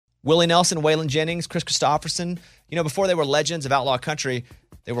Willie Nelson, Waylon Jennings, Chris Christopherson. Before they were legends of outlaw country,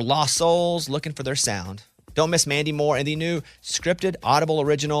 they were lost souls looking for their sound. Don't miss Mandy Moore and the new scripted Audible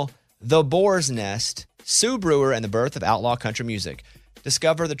original, The Boar's Nest, Sue Brewer and the Birth of Outlaw Country Music.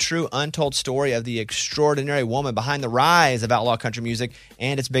 Discover the true untold story of the extraordinary woman behind the rise of outlaw country music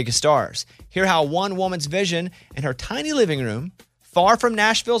and its biggest stars. Hear how one woman's vision in her tiny living room, far from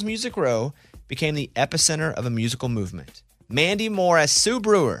Nashville's Music Row, became the epicenter of a musical movement. Mandy Moore as Sue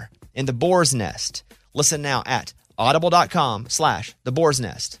Brewer in The Boar's Nest. Listen now at audible.com/The Boar's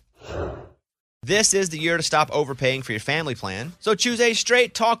Nest. This is the year to stop overpaying for your family plan. So choose a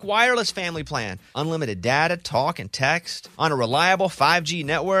Straight Talk Wireless family plan. Unlimited data, talk, and text on a reliable 5G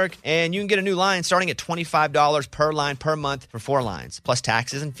network. And you can get a new line starting at $25 per line per month for 4 lines, plus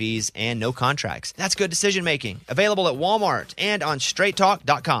taxes and fees and no contracts. That's good decision making. Available at Walmart and on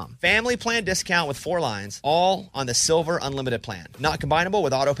straighttalk.com. Family plan discount with 4 lines, all on the Silver Unlimited plan. Not combinable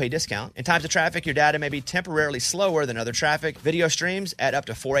with auto pay discount. In times of traffic, your data may be temporarily slower than other traffic. Video streams at up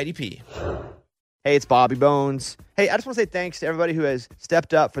to 480p. Hey, it's Bobby Bones. Hey, I just want to say thanks to everybody who has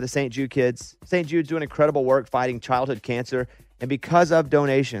stepped up for the St. Jude kids. St. Jude's doing incredible work fighting childhood cancer. And because of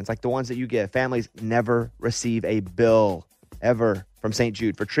donations like the ones that you give, families never receive a bill ever from St.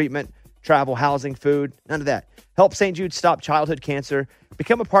 Jude for treatment, travel, housing, food, none of that. Help St. Jude stop childhood cancer.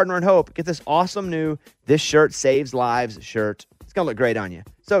 Become a partner in hope. Get this awesome new This Shirt Saves Lives shirt. It's going to look great on you.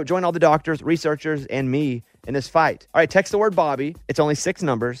 So join all the doctors, researchers, and me in this fight. All right, text the word Bobby. It's only 6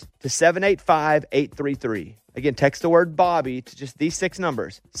 numbers to 785-833. Again, text the word Bobby to just these 6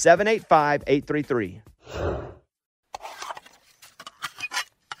 numbers, 785-833.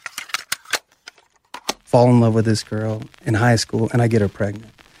 Fall in love with this girl in high school, and I get her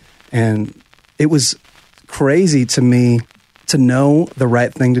pregnant. And it was crazy to me to know the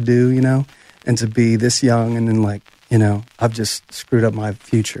right thing to do, and to be this young and then I've just screwed up my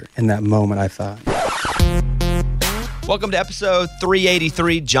future in that moment, I thought. Welcome to episode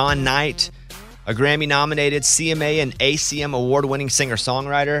 383. John Knight, a Grammy-nominated CMA and ACM award-winning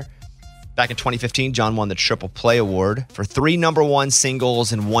singer-songwriter. Back in 2015, John won the Triple Play Award for 3 number 1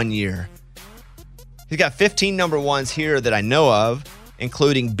 singles in 1 year. He's got 15 number 1s here that I know of,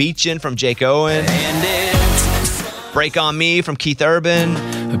 including Beachin' from Jake Owen, Break on Me from Keith Urban,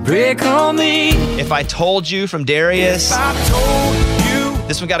 Break on Me, If I Told You from Darius.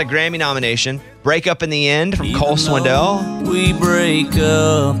 This one got a Grammy nomination. Break Up in the End from Cole Swindell. We break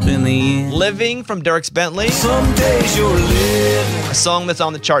up in the end. Living from Dierks Bentley. Some days you're living. A song that's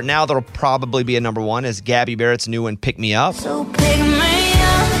on the chart now that'll probably be a number 1 is Gabby Barrett's new one, Pick Me Up. So pick me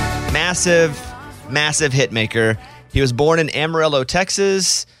up. Massive hit maker. He was born in Amarillo,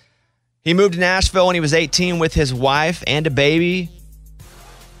 Texas. He moved to Nashville when he was 18 with his wife and a baby.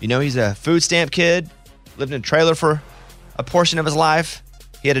 He's a food stamp kid. Lived in a trailer for a portion of his life.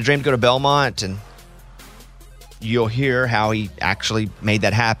 He had a dream to go to Belmont, and you'll hear how he actually made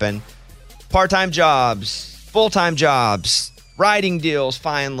that happen. Part-time jobs, full-time jobs, writing deals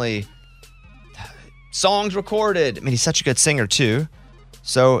finally, songs recorded. I mean, he's such a good singer too.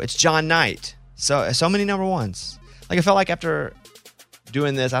 So it's John Knight. So many number 1s. I felt like after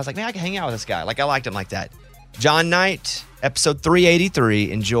doing this, I was like, man, I can hang out with this guy. I liked him like that. John Knight, episode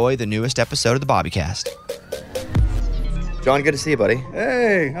 383. Enjoy the newest episode of the Bobbycast. John, good to see you, buddy.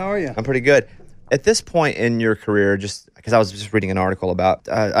 Hey, how are you? I'm pretty good. At this point in your career, just because I was just reading an article about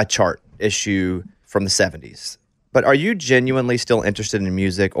a chart issue from the 70s, but are you genuinely still interested in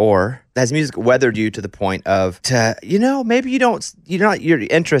music, or has music weathered you to the point of, maybe your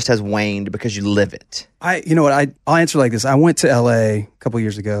interest has waned because you live it? I'll answer like this. I went to LA a couple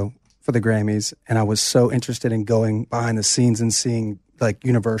years ago for the Grammys, and I was so interested in going behind the scenes and seeing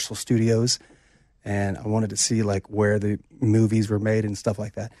Universal Studios. And I wanted to see where the movies were made and stuff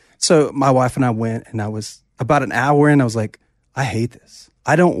like that. So my wife and I went, and I was about an hour in. I was like, I hate this.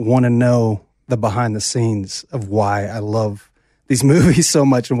 I don't want to know the behind the scenes of why I love these movies so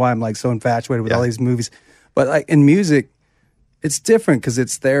much and why I'm so infatuated with all these movies. But in music, it's different because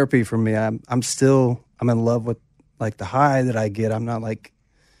it's therapy for me. I'm in love with the high that I get. I'm not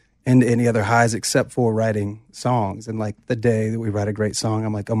into any other highs except for writing songs. And the day that we write a great song,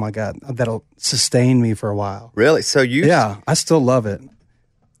 I'm like, oh my God, that'll sustain me for a while. Really? So I still love it.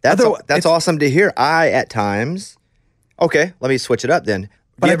 That's awesome to hear. At times, okay, let me switch it up then.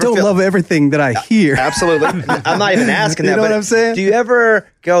 But I don't love everything that I hear. Absolutely. I'm not even asking that. You know what I'm saying? Do you ever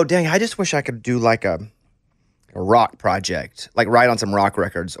go, dang, I just wish I could do a rock project, write on some rock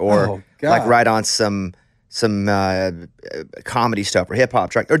records, or write on some comedy stuff or hip hop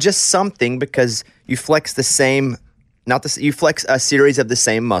track, or just something, because you flex you flex a series of the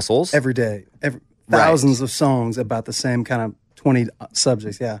same muscles every day, thousands of songs about the same kind of 20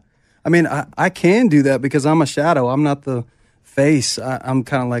 subjects. Yeah. I mean, I can do that because I'm a shadow. I'm not the face. I'm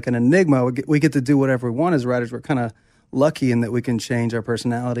kind of like an enigma. We get to do whatever we want as writers. We're kind of lucky in that we can change our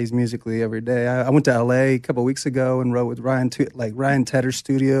personalities musically every day. I went to LA a couple of weeks ago and wrote with Ryan Tedder's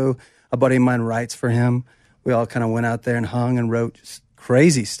studio. A buddy of mine writes for him. We all kind of went out there and hung and wrote just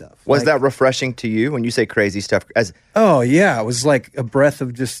crazy stuff. Was that refreshing to you when you say crazy stuff? Oh yeah, it was like a breath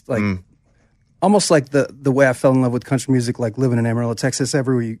of just like almost like the way I fell in love with country music, like living in Amarillo, Texas.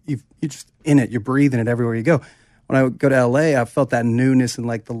 Everywhere you just in it, you're breathing it everywhere you go. When I would go to LA, I felt that newness and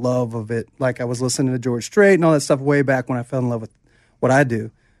like the love of it. Like I was listening to George Strait and all that stuff way back when I fell in love with what I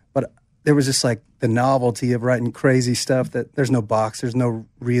do. But there was just like the novelty of writing crazy stuff that there's no box, there's no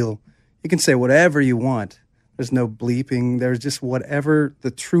real. You can say whatever you want. There's no bleeping. There's just whatever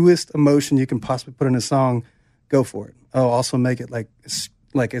the truest emotion you can possibly put in a song, go for it. Oh, also make it like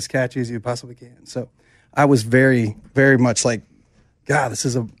as catchy as you possibly can. So I was very, very much like, God, this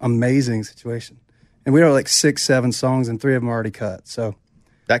is an amazing situation. And we were like 6, 7 songs, and 3 of them are already cut. So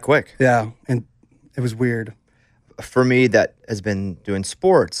That quick? Yeah, and it was weird. For me, that has been doing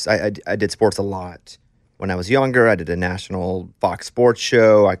sports. I did sports a lot. When I was younger, I did a national Fox Sports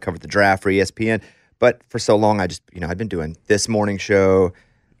show. I covered the draft for ESPN. But for so long, I'd been doing this morning show,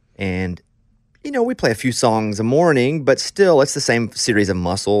 and, we play a few songs a morning, but still it's the same series of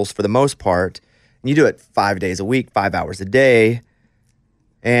muscles for the most part. And you do it 5 days a week, 5 hours a day.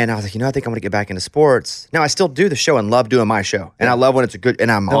 And I was like, I think I'm going to get back into sports. Now, I still do the show and love doing my show. And I love when it's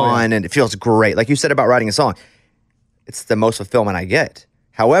and I'm on, and it feels great. Like you said about writing a song, it's the most fulfillment I get.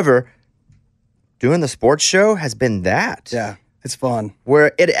 However, doing the sports show has been that. Yeah, it's fun.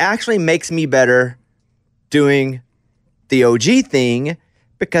 Where it actually makes me better doing the OG thing,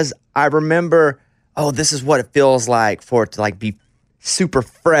 because I remember, this is what it feels like for it to like be super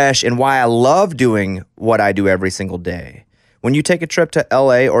fresh, and why I love doing what I do every single day. When you take a trip to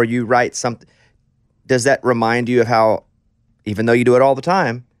LA or you write something, does that remind you of how, even though you do it all the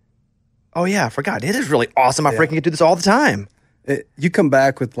time, oh yeah, I forgot, it is really awesome. I freaking get to do this all the time. You come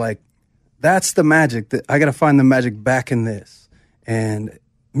back with like, that's the magic. I got to find the magic back in this. And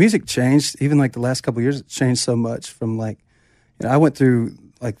music changed. Even like the last couple of years, it changed so much from like, I went through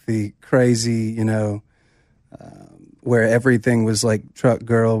like the crazy, where everything was like truck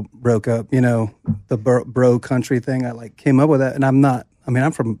girl broke up, the bro country thing. I like came up with that. And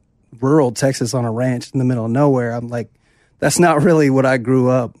I'm from rural Texas on a ranch in the middle of nowhere. I'm like, that's not really what I grew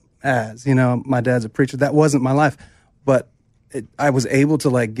up as, my dad's a preacher. That wasn't my life. But I was able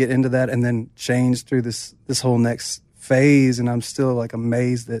to like get into that and then change through this whole next phase. And I'm still like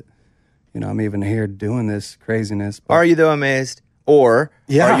amazed that, I'm even here doing this craziness. But are you though amazed? Or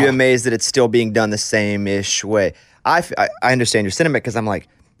yeah. Are you amazed that it's still being done the same-ish way? I understand your sentiment, because I'm like,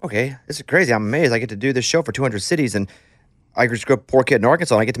 okay, this is crazy. I'm amazed. I get to do this show for 200 cities, and I just grew up a poor kid in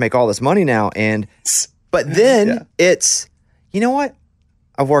Arkansas, and I get to make all this money now. But then it's, you know what?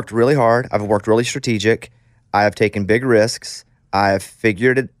 I've worked really hard. I've worked really strategic. I have taken big risks. I've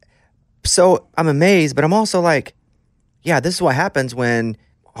figured it. So I'm amazed, but I'm also like, yeah, this is what happens when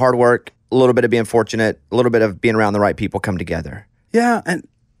hard work, a little bit of being fortunate, a little bit of being around the right people come together. Yeah, and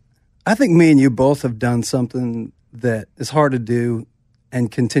I think me and you both have done something that is hard to do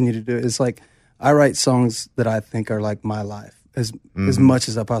and continue to do. It's like I write songs that I think are like my life as much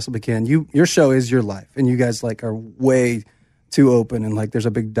as I possibly can. Your show is your life, and you guys like are way too open, and like there's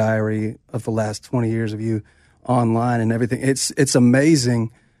a big diary of the last 20 years of you online and everything. It's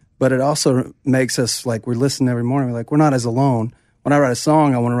amazing, but it also makes us like we're listening every morning. We're like, we're not as alone. When I write a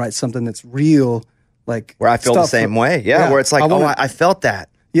song, I want to write something that's real, like where I feel the same way. Yeah, where it's like, I felt that.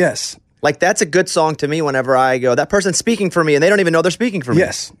 Yes. Like, that's a good song to me whenever I go, that person's speaking for me, and they don't even know they're speaking for me.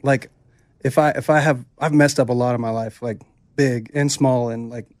 Yes. Like, I've messed up a lot in my life, like big and small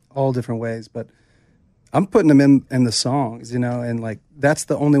and like all different ways, but I'm putting them in the songs, and like that's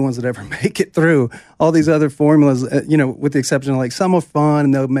the only ones that ever make it through. All these other formulas, with the exception of like some are fun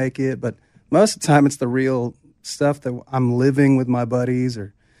and they'll make it, but most of the time it's the real stuff that I'm living with my buddies,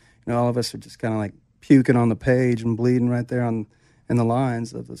 or all of us are just kind of like puking on the page and bleeding right there in the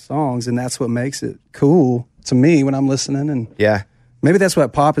lines of the songs, and that's what makes it cool to me when I'm listening. And yeah, maybe that's why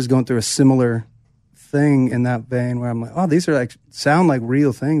pop is going through a similar thing in that vein, where I'm like, oh, these are like sound like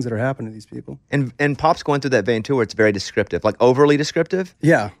real things that are happening to these people. And pop's going through that vein too, where it's very descriptive, like overly descriptive.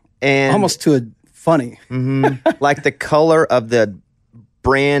 Yeah, and almost to a funny. Like the color of the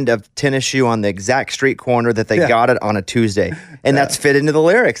brand of tennis shoe on the exact street corner that they got it on a Tuesday, and that's fit into the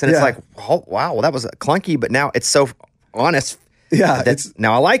lyrics, and it's like, oh wow, well, that was clunky, but now it's so honest. Yeah,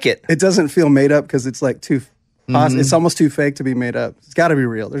 now I like it. It doesn't feel made up because it's like too It's almost too fake to be made up. It's got to be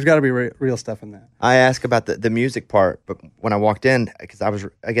real. There's got to be real stuff in that. I ask about the music part, but when I walked in, because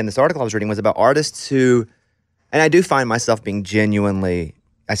this article I was reading was about artists who, and I do find myself being genuinely,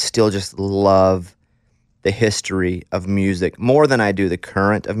 I still just love the history of music more than I do the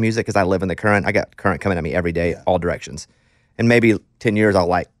current of music, because I live in the current. I got current coming at me every day, all directions. And maybe 10 years I'll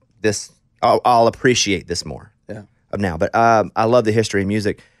like this, I'll appreciate this more of now. But I love the history of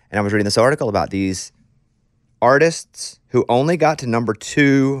music. And I was reading this article about these artists who only got to number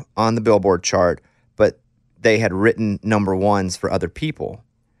 2 on the Billboard chart, but they had written number 1s for other people.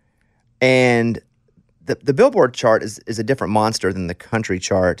 And the Billboard chart is a different monster than the country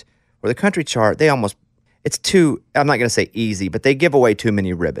chart, where the country chart, it's too, I'm not going to say easy, but they give away too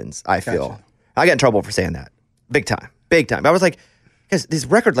many ribbons, I feel. Gotcha. I get in trouble for saying that. Big time. I was like, because these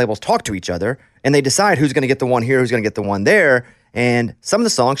record labels talk to each other, and they decide who's going to get the one here, who's going to get the one there, and some of the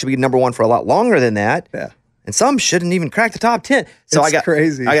songs should be number 1 for a lot longer than that. Yeah. And some shouldn't even crack the top 10. So It's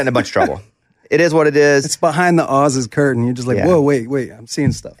crazy. I got in a bunch of trouble. It is what it is. It's behind the Oz's curtain. You're just like, whoa, wait, I'm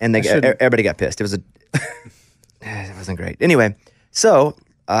seeing stuff. And everybody got pissed. It wasn't great. Anyway, so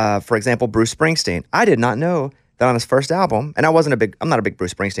for example, Bruce Springsteen. I did not know that on his first album, and I'm not a big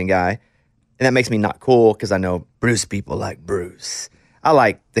Bruce Springsteen guy, and that makes me not cool because I know Bruce people like Bruce. I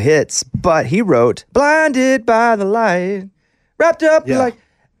like the hits, but he wrote "Blinded by the Light," wrapped up like,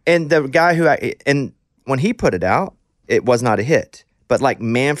 and the guy and when he put it out, it was not a hit. But like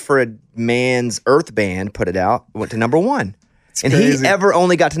Manfred Mann's Earth Band put it out, went to number 1. And crazy. he ever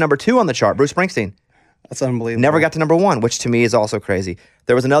only got to number 2 on the chart, Bruce Springsteen. That's unbelievable. Never got to number 1, which to me is also crazy.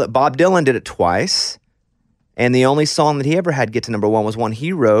 There was another, Bob Dylan did it twice, and the only song that he ever had get to number 1 was one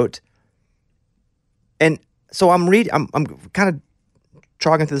he wrote. And so I'm kind of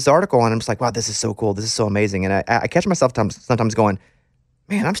trogging through this article, and I'm just like, wow, this is so cool. This is so amazing. And I catch myself sometimes going,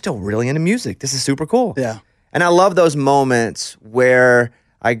 man, I'm still really into music. This is super cool. Yeah. And I love those moments where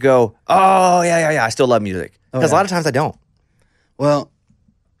I go, oh, yeah, I still love music. Because a lot of times I don't. Well,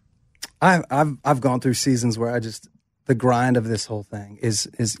 I've gone through seasons where the grind of this whole thing is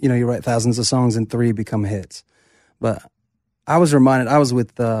you write thousands of songs and 3 become hits. But I was reminded, I was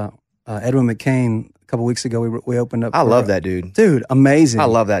with Edwin McCain a couple weeks ago. We opened up. I love that dude. Dude, amazing. I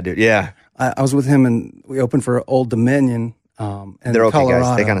love that dude. Yeah. I was with him and we opened for Old Dominion. And they're okay Colorado.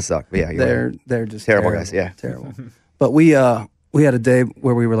 guys. They kind of suck. But yeah, they're just terrible guys. Yeah. Terrible. But we had a day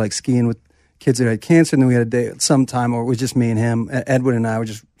where we were like skiing with kids who had cancer, and then we had a day sometime where it was just me and him. Edwin and I were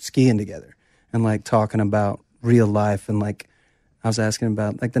just skiing together and like talking about real life, and like I was asking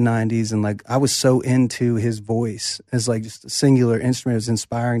about like the 90s, and like I was so into his voice as like just a singular instrument. It was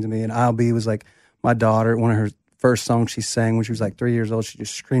inspiring to me. And I'll Be was like my daughter, one of her first songs she sang when she was like 3 years old. She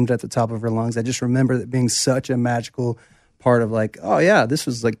just screamed at the top of her lungs. I just remember that being such a magical part of like, oh yeah, this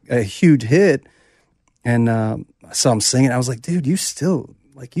was like a huge hit. And I saw him sing it. I was like, dude, you still,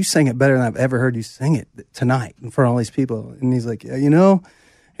 like, you sang it better than I've ever heard you sing it tonight in front of all these people. And he's like, yeah,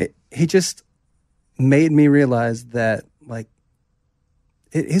 he just made me realize that like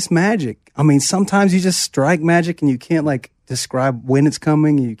it is magic. I mean, sometimes you just strike magic and you can't like describe when it's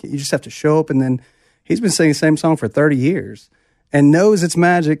coming. You just have to show up. And then he's been singing the same song for 30 years and knows it's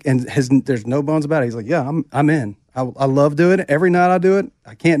magic, and there's no bones about it. He's like, yeah, I'm in. I love doing it. Every night I do it.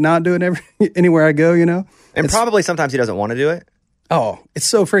 I can't not do it anywhere I go, And probably sometimes he doesn't want to do it. Oh, it's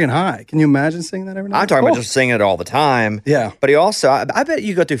so freaking high. Can you imagine singing that every night? I'm talking about just singing it all the time. Yeah. But he also, I bet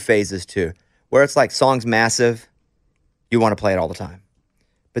you go through phases too, where it's like song's massive, you want to play it all the time.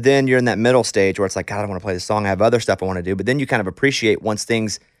 But then you're in that middle stage where it's like, God, I don't want to play this song. I have other stuff I want to do. But then you kind of appreciate once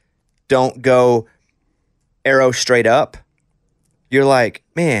things don't go arrow straight up. You're like,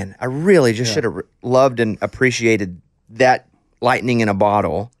 man, I really just should have loved and appreciated that lightning in a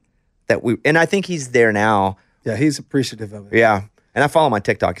bottle and I think he's there now. Yeah, he's appreciative of it. Yeah. And I follow him on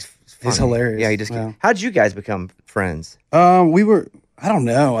TikTok. He's hilarious. Yeah, How did you guys become friends? We were, I don't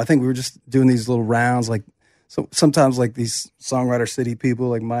know. I think we were just doing these little rounds. Like, so sometimes like these Songwriter City people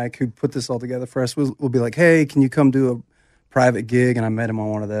like Mike who put this all together for us will be like, hey, can you come do a private gig? And I met him on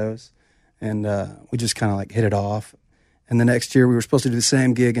one of those. And we just kind of like hit it off. And the next year we were supposed to do the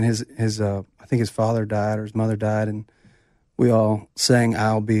same gig, and his I think his father died or his mother died, and we all sang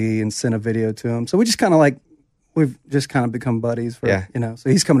I'll Be and sent a video to him. So we just kind of like, we've just kind of become buddies for, So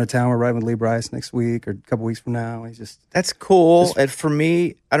he's coming to town. We're riding with Lee Brice next week or a couple weeks from now. That's cool. And for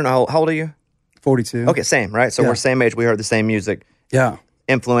me, I don't know, how old are you? 42. Okay, same, right? So we're same age. We heard the same music. Yeah.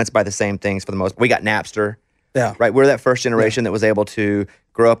 Influenced by the same things for the most. We got Napster. Yeah. Right? We're that first generation that was able to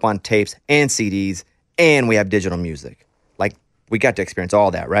grow up on tapes and CDs, and we have digital music. Like, we got to experience all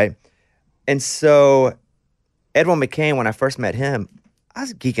that, right? And so Edwin McCain, when I first met him, I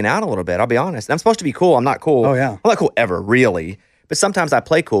was geeking out a little bit. I'll be honest. I'm supposed to be cool. I'm not cool. Oh, yeah. I'm not cool ever, really. But sometimes I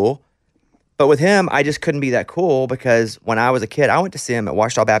play cool. But with him, I just couldn't be that cool because when I was a kid, I went to see him at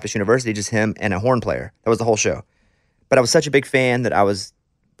Ouachita Baptist University, just him and a horn player. That was the whole show. But I was such a big fan that I was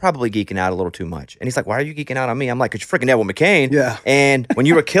probably geeking out a little too much. And he's like, why are you geeking out on me? I'm like, because you're freaking Neville McCain. Yeah. And when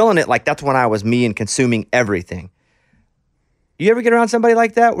you were killing it, like that's when I was me and consuming everything. You ever get around somebody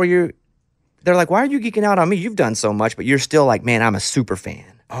like that where they're like, why are you geeking out on me? You've done so much, but you're still like, man, I'm a super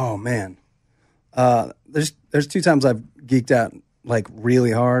fan. Oh man, there's 2 times I've geeked out like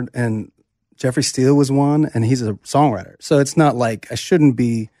really hard, and Jeffrey Steele was one, and he's a songwriter. So it's not like I shouldn't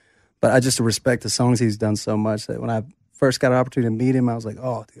be, but I just respect the songs he's done so much that when I first got an opportunity to meet him, I was like,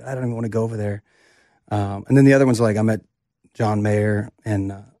 oh, dude, I don't even want to go over there. And then the other ones were like I met John Mayer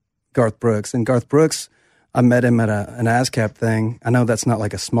and Garth Brooks, and Garth Brooks, I met him at an ASCAP thing. I know that's not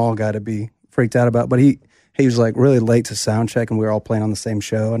like a small guy to be freaked out about, but he was like really late to sound check, and we were all playing on the same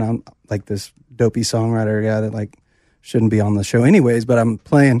show, and I'm like this dopey songwriter guy that like shouldn't be on the show anyways, but I'm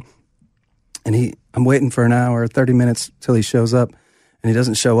playing, and I'm waiting for an hour, 30 minutes till he shows up, and he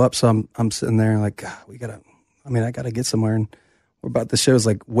doesn't show up, so I'm sitting there like, God, I gotta get somewhere, and the show's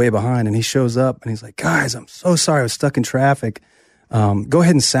like way behind, and he shows up, and he's like, guys, I'm so sorry, I was stuck in traffic. Go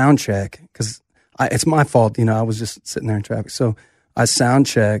ahead and sound check, because it's my fault, I was just sitting there in traffic. So I sound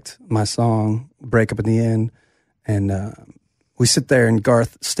checked my song, Break Up in the End, and we sit there, and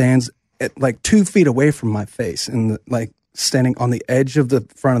Garth stands at like 2 feet away from my face, and like standing on the edge of the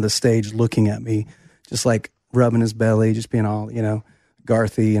front of the stage looking at me, just like rubbing his belly, just being all,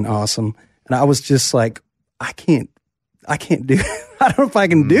 Garthy and awesome. And I was just like, I can't do I don't know if I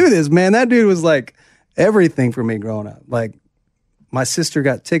can do this, man. That dude was like everything for me growing up. Like my sister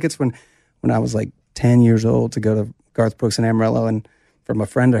got tickets when I was like 10 years old to go to Garth Brooks in Amarillo, and from a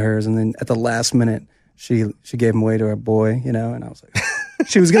friend of hers, and then at the last minute she gave him away to her boy, and I was like,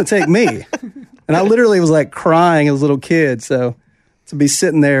 she was going to take me. And I literally was like crying as a little kid. So to be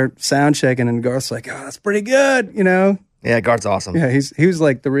sitting there sound checking, and Garth's like, oh, that's pretty good, Yeah, Garth's awesome. Yeah, he was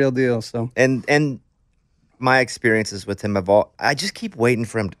like the real deal. So and my experiences with him I just keep waiting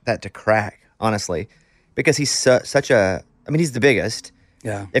for that to crack, honestly, because he's he's the biggest.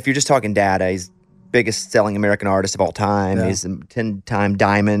 Yeah. If you're just talking data, he's biggest selling American artist of all time. Yeah. He's a 10-time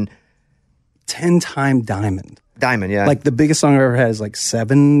diamond. 10-time diamond. Diamond, yeah. Like the biggest song I've ever had is like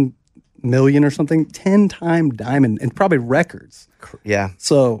 7 million or something. 10-time diamond, and probably records. Yeah.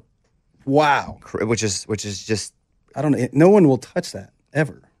 So, wow. Which is just I don't know. No one will touch that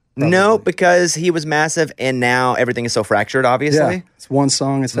ever. Probably. No, because he was massive, and now everything is so fractured. Obviously, yeah, it's one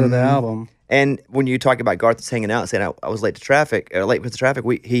song instead of the album. And when you talk about Garth hanging out, saying I was late with the traffic,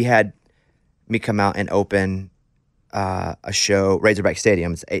 he had me come out and open a show, Razorback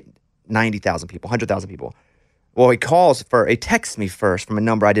Stadium. It's 90,000 people, 100,000 people. Well, he texts me first from a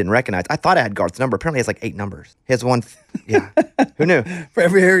number I didn't recognize. I thought I had Garth's number. Apparently, he has like 8 numbers. He has one. Yeah, who knew? For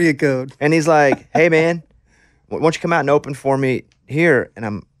every area code. And he's like, "Hey, man, why don't you come out and open for me here?" And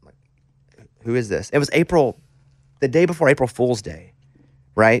I'm like, "Who is this?" It was the day before April Fool's Day,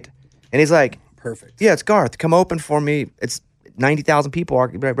 right? And he's like, perfect. Yeah, it's Garth. Come open for me. It's 90,000 people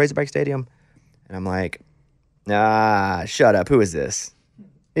at Razorback Stadium. And I'm like, shut up. Who is this?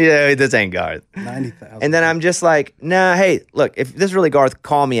 Yeah, this ain't Garth. 90,000. And then I'm just like, nah, hey, look, if this is really Garth,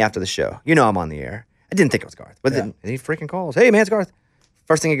 call me after the show. I'm on the air. I didn't think it was Garth. But then he freaking calls. Hey, man, it's Garth.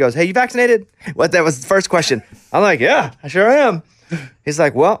 First thing he goes, hey, you vaccinated? That was the first question. I'm like, yeah, I sure am. He's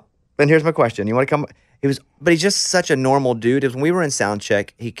like, well, then here's my question. You want to come? But he's just such a normal dude. When we were in sound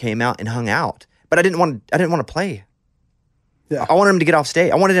check, he came out and hung out. But I didn't want to play. Yeah. I wanted him to get off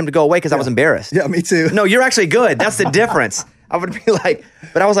stage. I wanted him to go away because I was embarrassed. Yeah, me too. No, you're actually good. That's the difference. I would be like,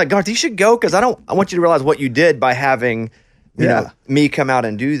 but I was like, Garth, you should go because I want you to realize what you did by having, me come out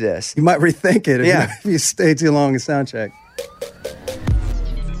and do this. You might rethink it if you stay too long in sound check.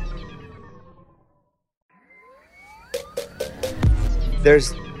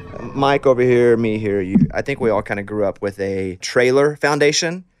 There's Mike over here, me here. I think we all kind of grew up with a trailer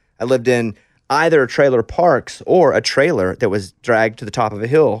foundation. I lived in either trailer parks or a trailer that was dragged to the top of a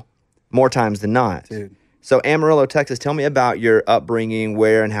hill more times than not. Dude. So Amarillo, Texas, tell me about your upbringing,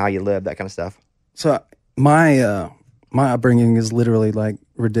 where and how you lived, that kind of stuff. So my upbringing is literally like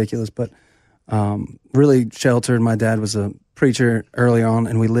ridiculous, but really sheltered. My dad was a preacher early on,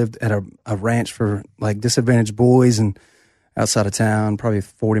 and we lived at a ranch for like disadvantaged boys and outside of town, probably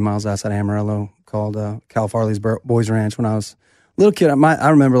 40 miles outside Amarillo, called Cal Farley's Boys Ranch. When I was a little kid, I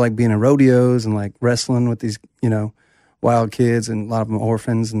remember like being in rodeos and like wrestling with these, wild kids, and a lot of them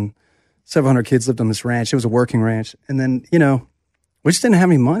orphans, and several hundred kids lived on this ranch. It was a working ranch. And then, we just didn't have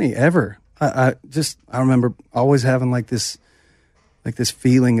any money ever. I remember always having like this like this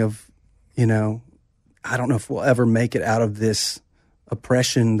feeling of, you know, I don't know if we'll ever make it out of this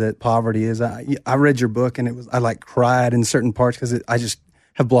oppression that poverty is. I read your book and I like cried in certain parts because I just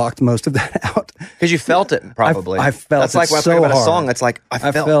have blocked most of that out. Because you felt it, probably. I felt That's like it when so I think about hard. a song. That's like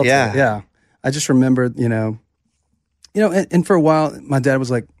I felt it. yeah. Yeah. I just remember, and for a while, my dad was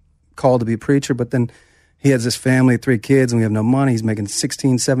like called to be a preacher, but then he has this family, 3 kids, and we have no money. He's making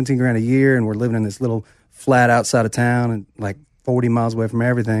 16, 17 grand a year, and we're living in this little flat outside of town and like 40 miles away from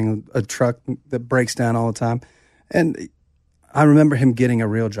everything, a truck that breaks down all the time. And I remember him getting a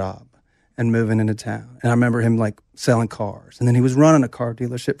real job and moving into town. And I remember him like selling cars. And then he was running a car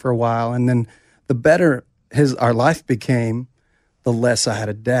dealership for a while. And then the better our life became, the less I had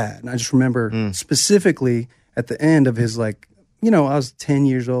a dad. And I just remember specifically at the end of his I was 10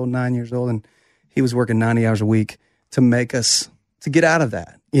 years old, 9 years old, and he was working 90 hours a week to get out of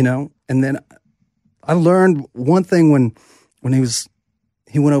that, And then I learned one thing when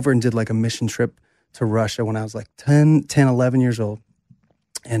he went over and did like a mission trip to Russia when I was like 10, 11 years old.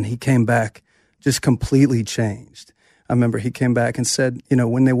 And he came back just completely changed. I remember he came back and said,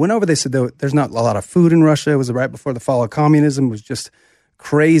 when they went over, they said there's not a lot of food in Russia. It was right before the fall of communism. It was just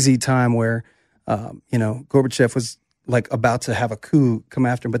crazy time where, Gorbachev was like about to have a coup come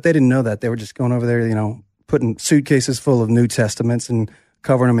after him, but they didn't know that. They were just going over there, putting suitcases full of New Testaments and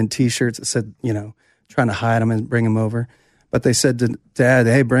covering them in T-shirts that said, trying to hide them and bring them over. But they said to Dad,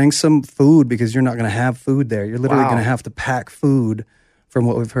 hey, bring some food because you're not going to have food there. You're literally going to have to pack food from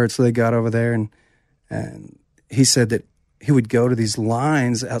what we've heard. So they got over there and he said that he would go to these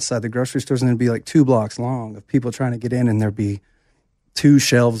lines outside the grocery stores and it'd be like 2 blocks long of people trying to get in and there'd be 2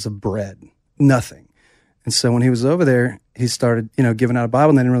 shelves of bread, nothing. And so when he was over there, he started, giving out a Bible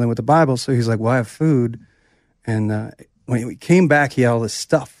and they didn't really want the Bible. So he's like, well, I have food. And when he came back, he had all this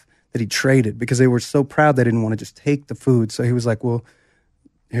stuff that he traded because they were so proud they didn't want to just take the food. So he was like, well,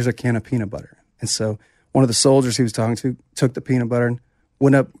 here's a can of peanut butter. And so one of the soldiers he was talking to took the peanut butter and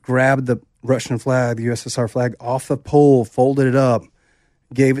went up, grabbed the Russian flag, the USSR flag, off the pole, folded it up,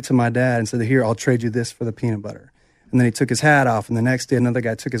 gave it to my dad and said, here, I'll trade you this for the peanut butter. And then he took his hat off, and the next day another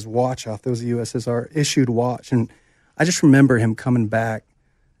guy took his watch off. There was a USSR issued watch. And I just remember him coming back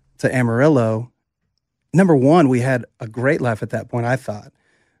to Amarillo. Number one, we had a great life at that point, I thought.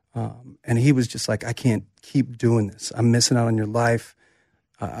 And he was just like, I can't keep doing this. I'm missing out on your life.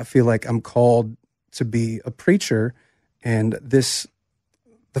 I feel like I'm called to be a preacher. And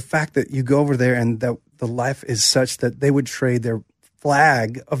the fact that you go over there and that the life is such that they would trade their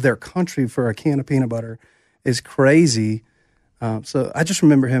flag of their country for a can of peanut butter is crazy. So I just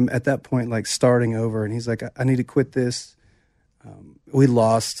remember him at that point, like starting over, and he's like, I need to quit this. We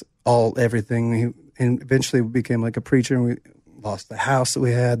lost everything. And eventually we became like a preacher, and we lost the house that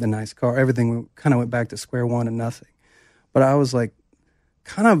we had, the nice car, everything. We kind of went back to square one and nothing. But I was like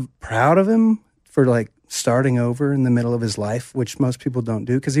kind of proud of him for like starting over in the middle of his life, which most people don't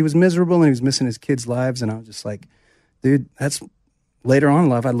do, because he was miserable and he was missing his kids' lives. And I was just like, dude, that's later on in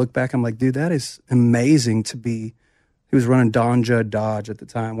life. I look back, I'm like, dude, that is amazing to be. He was running Don Judd Dodge at the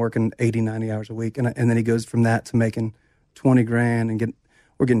time, working 80, 90 hours a week. And then he goes from that to making 20 grand and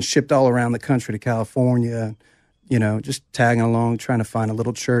we're getting shipped all around the country to California, just tagging along, trying to find a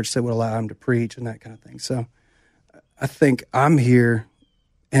little church that would allow him to preach and that kind of thing. So I think I'm here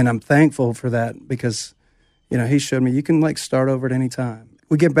and I'm thankful for that because, he showed me you can like start over at any time.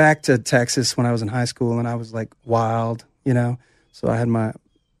 We get back to Texas when I was in high school and I was like wild, So I had my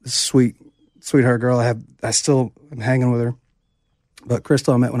sweetheart girl. I still am hanging with her. But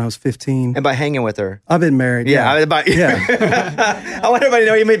Crystal I met when I was 15. And by hanging with her? I've been married. Yeah. Yeah. I want everybody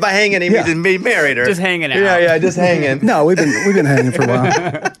to know you mean by hanging. You mean to be married or Just hanging out. Yeah, just hanging. No, we've been hanging for a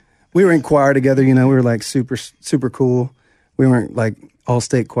while. We were in choir together, we were like super, super cool. We weren't like all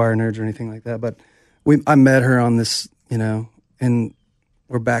state choir nerds or anything like that. But I met her on this, and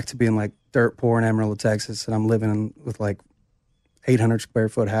we're back to being like dirt poor in Amarillo, Texas. And I'm living with like 800 square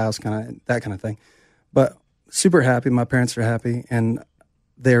foot house, that kind of thing. But super happy. My parents are happy, and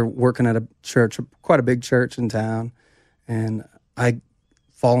they're working at a church, quite a big church in town. And I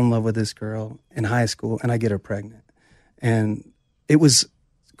fall in love with this girl in high school, and I get her pregnant. And it was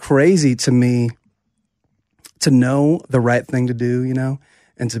crazy to me to know the right thing to do,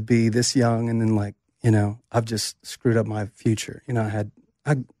 and to be this young, and then like, I've just screwed up my future. I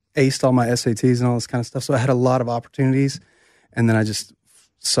aced all my SATs and all this kind of stuff, so I had a lot of opportunities. And then I just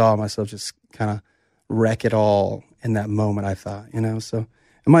saw myself just kind of wreck it all in that moment, I thought, So,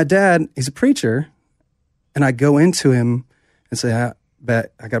 and my dad, he's a preacher, and I go into him and say,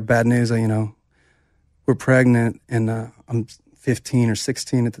 I got bad news. We're pregnant, and I'm 15 or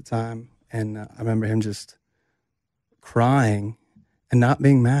 16 at the time. And I remember him just crying and not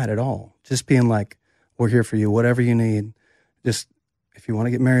being mad at all. Just being like, we're here for you, whatever you need. Just if you want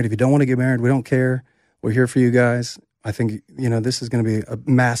to get married, if you don't want to get married, we don't care. We're here for you guys. I think, this is going to be a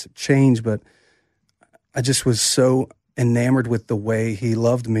massive change, but I just was so enamored with the way he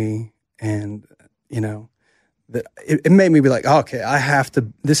loved me, and, that it made me be like, okay, I have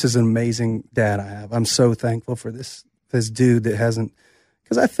to, this is an amazing dad I have. I'm so thankful for this dude that hasn't,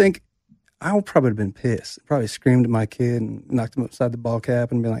 because I think I would probably have been pissed. Probably screamed at my kid and knocked him upside the ball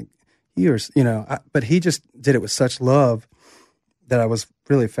cap and been like, but he just did it with such love that I was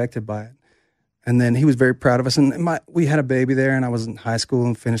really affected by it. And then he was very proud of us. And we had a baby there, and I was in high school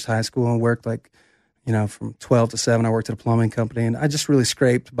and finished high school and worked from 12 to 7, I worked at a plumbing company, and I just really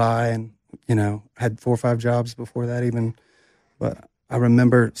scraped by and, had 4 or 5 jobs before that even. But I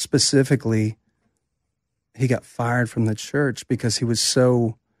remember specifically he got fired from the church because he was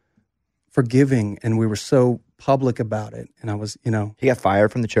so forgiving and we were so public about it. And I was, He got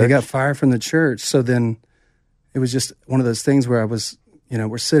fired from the church? He got fired from the church. So then it was just one of those things where I was,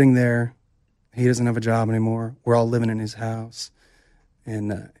 we're sitting there. He doesn't have a job anymore. We're all living in his house.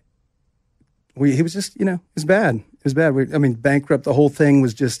 And he was just, it was bad. It was bad. Bankrupt. The whole thing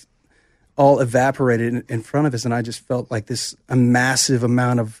was just all evaporated in front of us. And I just felt like a massive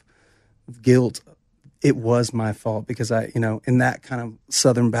amount of guilt. It was my fault because in that kind of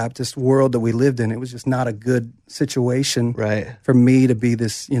Southern Baptist world that we lived in, it was just not a good situation for me to be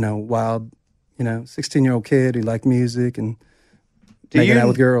this, wild, 16-year-old kid who liked music and making out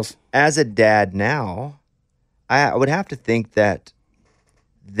with girls. As a dad now, I would have to think that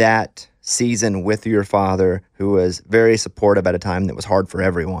season with your father, who was very supportive at a time that was hard for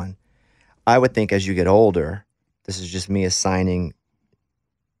everyone, I would think as you get older, this is just me assigning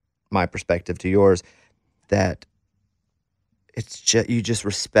my perspective to yours, that it's just, you just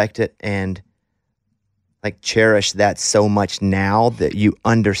respect it and cherish that so much now that you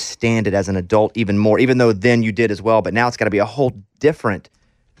understand it as an adult even more, even though then you did as well. But now it's got to be a whole different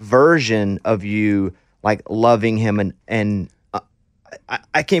version of you loving him and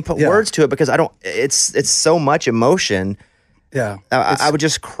I can't put words to it because it's so much emotion. Yeah. I would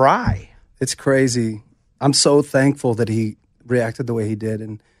just cry. It's crazy. I'm so thankful that he reacted the way he did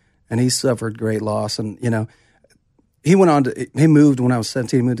and he suffered great loss. And, he moved when I was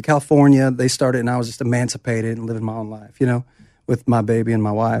 17, he moved to California. They started and I was just emancipated and living my own life, with my baby and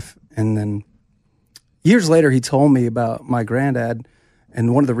my wife. And then years later, he told me about my granddad.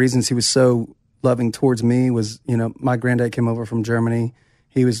 And one of the reasons he was so loving towards me was, my granddad came over from Germany.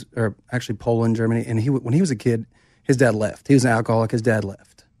 Or actually Poland, Germany. And when he was a kid, his dad left. He was an alcoholic. His dad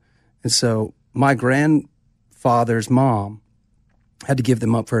left. And so my grandfather's mom had to give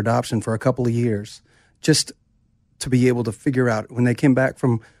them up for adoption for a couple of years just to be able to figure out when they came back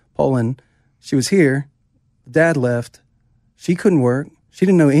from Poland, she was here, dad left, she couldn't work, she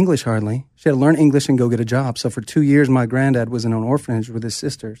didn't know English hardly, she had to learn English and go get a job. So for 2 years, my granddad was in an orphanage with his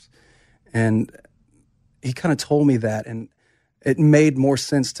sisters. And he kind of told me that, and it made more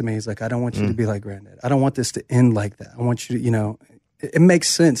sense to me. He's like, I don't want you to be like granddad. I don't want this to end like that. I want you to, it makes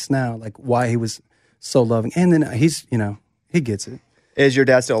sense now, why he was so loving. And then he's, he gets it. Is your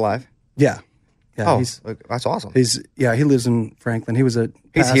dad still alive? Yeah. Yeah, that's awesome. He lives in Franklin. He was a pastor.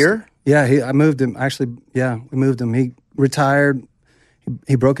 He's here? Yeah, I moved him. Actually, we moved him. He retired.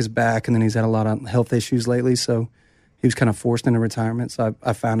 He broke his back, and then he's had a lot of health issues lately, so he was kind of forced into retirement. So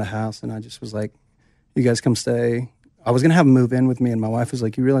I found a house, and I just was like, you guys come stay. I was going to have him move in with me, and my wife was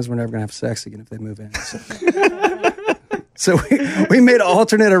like, you realize we're never going to have sex again if they move in. So we made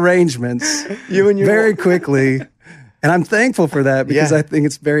alternate arrangements very quickly. And I'm thankful for that because I think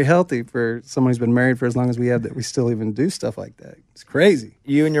it's very healthy for someone who's been married for as long as we have that we still even do stuff like that. It's crazy.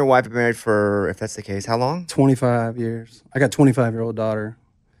 You and your wife have been married for, if that's the case, how long? 25 years. I got a 25-year-old daughter.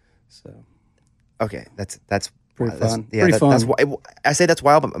 So okay, that's pretty fun. Pretty fun. That's why I say that's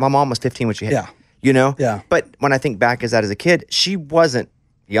wild, but my mom was 15 when she had. Yeah. Yeah. But when I think back as a kid, she wasn't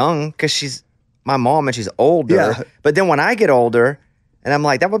young because she's my mom and she's older. Yeah. But then when I get older, and I'm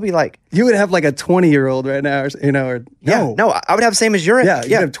like, that would be like... You would have a 20-year-old right now, or no. Yeah, no, I would have the same as your... Yeah,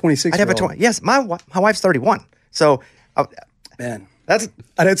 you'd have 26-year-old. I'd have a 20... Yes, my wife's 31. So... Man.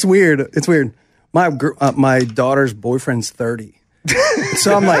 That's weird. It's weird. My daughter's boyfriend's 30.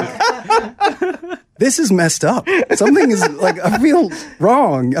 So I'm like, this is messed up. Something is I feel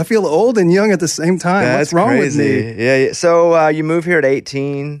wrong. I feel old and young at the same time. That's What's wrong crazy. with me? Yeah. So you move here at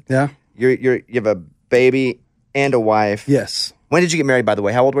 18. Yeah. You have a baby and a wife. Yes. When did you get married, by the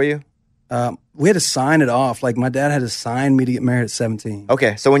way? How old were you? We had to sign it off. Like my dad had to sign me to get married at 17.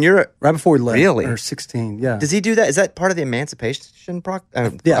 Okay, so when you're Right before we left. Really? Or 16, yeah. does he do that? Is that part of the emancipation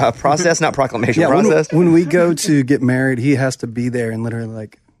Yeah. process, not proclamation Yeah, process? when we go to get married, he has to be there and literally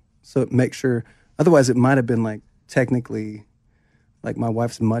like, so make sure. Otherwise, it might have been like technically, like my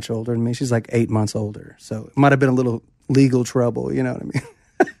wife's much older than me. She's like 8 months older, so it might have been a little legal trouble. You know what I mean?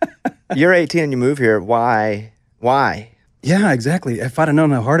 You're 18 and you move here. Why? Yeah, exactly. If I'd have known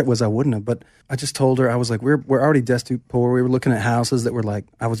how hard it was, I wouldn't have. But I just told her, I was like, we're already destitute poor. We were looking at houses that were like,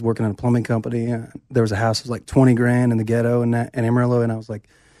 I was working at a plumbing company. There was a house that was like 20 grand in the ghetto in Amarillo, and I was like,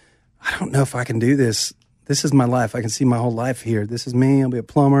 I don't know if I can do this. This is my life. I can see my whole life here. This is me. I'll be a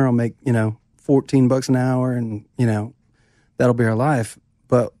plumber. I'll make, $14 an hour, and, that'll be our life.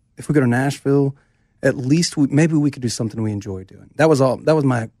 But if we go to Nashville, at least maybe we could do something we enjoy doing. That was all. That was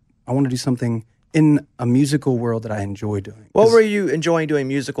I want to do something in a musical world that I enjoy doing. What were you enjoying doing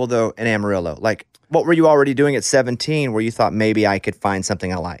musical, though, in Amarillo? Like, what were you already doing at 17 where you thought maybe I could find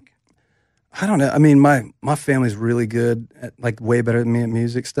something I like? I don't know. I mean, my family's really good at, like, way better than me at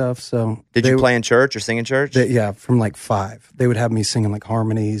music stuff. So Did you play in church or sing in church? Yeah, from like 5. They would have me singing like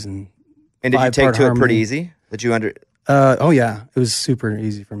harmonies and did you take to it harmony. pretty easy? Did you Oh yeah, it was super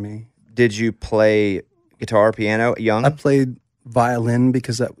easy for me. Did you play guitar, piano young? I played violin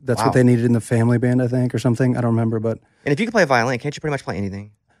because that's Wow. what they needed in the family band, I think, or something. I don't remember, but And if you can play violin, can't you pretty much play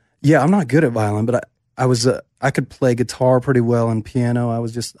anything? yeah, I'm not good at violin, but I could play guitar pretty well and piano.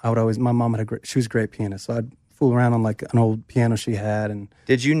 My mom she was a great pianist, so I'd fool around on like an old piano she had. And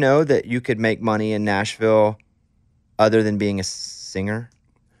Did you know that you could make money in Nashville other than being a singer?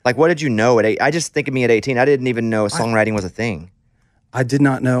 Like, what did you know at 8? I just think of me at 18. I didn't even know songwriting was a thing. I did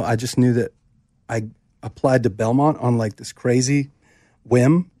not know. I just knew that I applied to Belmont on like this crazy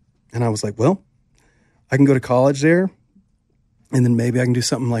whim, and I was like, well, I can go to college there, and then maybe I can do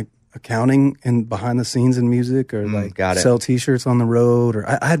something like accounting and behind the scenes in music, or like got it. sell T-shirts on the road. Or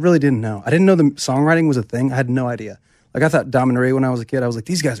I really didn't know. I didn't know the songwriting was a thing. I had no idea. Like I thought Dom and Ray when I was a kid. I was like,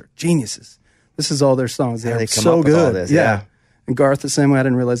 these guys are geniuses. This is all their songs. They How are they come so up with good. all this, yeah. And Garth the same way. I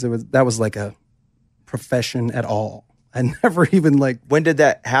didn't realize that was like a profession at all. I never even like. When did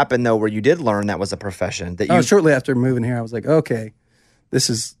that happen, though, where you did learn that was a profession? That you Shortly after moving here, I was like, okay,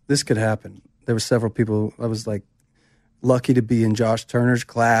 this could happen. There were several people. I was like lucky to be in Josh Turner's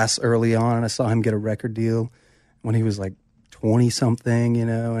class early on, and I saw him get a record deal when he was like 20 something,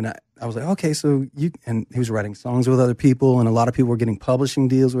 and I was like, okay, so and he was writing songs with other people, and a lot of people were getting publishing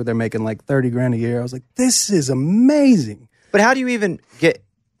deals where they're making like 30 grand a year. I was like, this is amazing. But how do you even get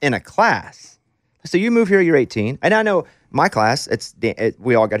in a class? So you move here, you're 18. And I know my class,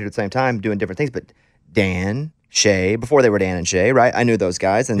 we all got here at the same time doing different things, but Dan, Shay, before they were Dan and Shay, right? I knew those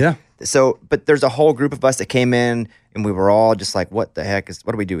guys. And yeah. So, but there's a whole group of us that came in and we were all just like, what the heck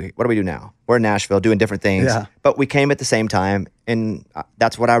what do we do? What do we do now? We're in Nashville doing different things. Yeah. But we came at the same time. And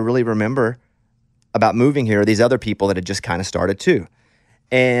that's what I really remember about moving here, these other people that had just kind of started too.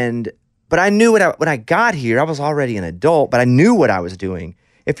 But I knew when I got here, I was already an adult, but I knew what I was doing.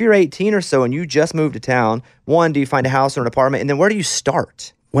 If you're 18 or so and you just moved to town, one, do you find a house or an apartment? And then where do you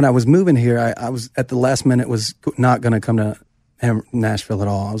start? When I was moving here, I was at the last minute was not going to come to Nashville at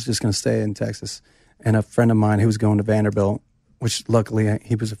all. I was just going to stay in Texas. And a friend of mine who was going to Vanderbilt, which luckily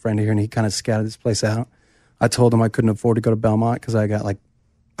he was a friend here, and he kind of scouted this place out. I told him I couldn't afford to go to Belmont because I got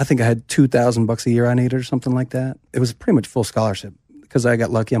I think I had $2,000 a year I needed or something like that. It was pretty much full scholarship because I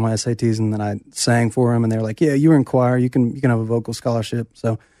got lucky on my SATs, and then I sang for him, and they were like, yeah, you were in choir, you can have a vocal scholarship.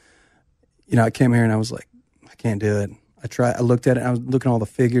 So, I came here and I was like, I can't do it. I looked at it, and I was looking at all the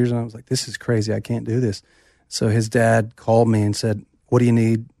figures, and I was like, this is crazy. I can't do this. So his dad called me and said, what do you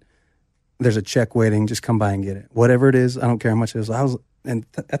need? There's a check waiting. Just come by and get it. Whatever it is, I don't care how much it is.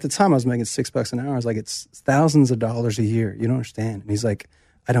 At the time I was making $6 an hour. I was like, it's thousands of dollars a year. You don't understand. And he's like,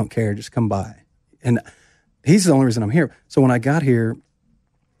 I don't care. Just come by. And he's the only reason I'm here. So when I got here,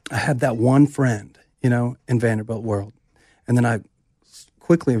 I had that one friend, in Vanderbilt world. And then I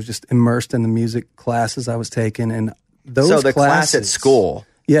quickly was just immersed in the music classes I was taking. And those So the classes, class at school.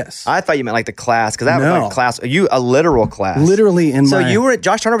 Yes. I thought you meant like the class, because that was No. like class. A literal class. Literally in So my...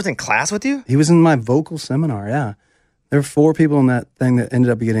 Josh Turner was in class with you? He was in my vocal seminar, yeah. There were 4 people in that thing that ended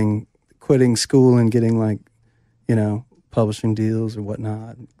up quitting school and getting publishing deals or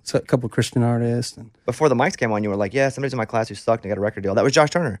whatnot. So a couple of Christian artists. And Before the mics came on, you were like, yeah, somebody's in my class who sucked and got a record deal. That was Josh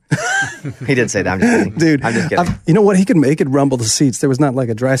Turner. He did say that. I'm just kidding. dude, I'm just kidding. you know what? He could rumble the seats. There was not like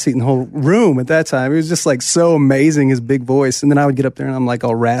a dry seat in the whole room at that time. It was just like so amazing, his big voice. And then I would get up there and I'm like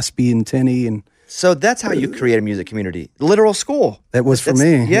all raspy and tinny. And So that's how you create a music community. Literal school. that was for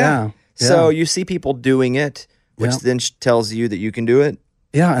me. Yeah. So you see people doing it, which Yeah. then tells you that you can do it.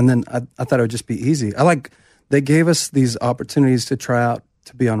 Yeah, and then I thought it would just be easy. They gave us these opportunities to try out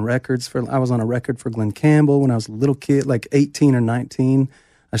to be on records. I was on a record for Glenn Campbell when I was a little kid, like 18 or 19.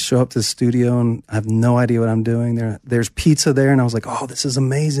 I show up to the studio and I have no idea what I'm doing. There's pizza there, and I was like, oh, this is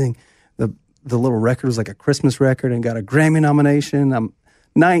amazing. The little record was like a Christmas record and got a Grammy nomination. I'm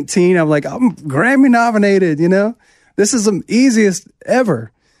 19. I'm like, I'm Grammy nominated, you know? This is the easiest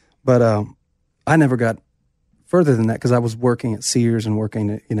ever. But I never got further than that because I was working at Sears and working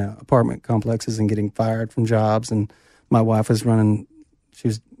at, apartment complexes and getting fired from jobs. And my wife was she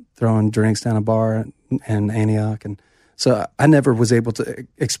was throwing drinks down a bar in Antioch. And so I never was able to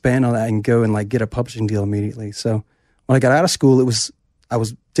expand on that and go and like get a publishing deal immediately. So when I got out of school, I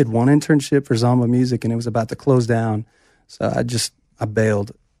did one internship for Zomba Music, and it was about to close down. So I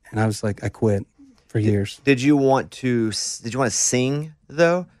bailed, and I was like, I quit for years. Did you want to sing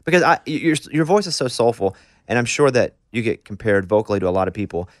though? Because your voice is so soulful, and I'm sure that you get compared vocally to a lot of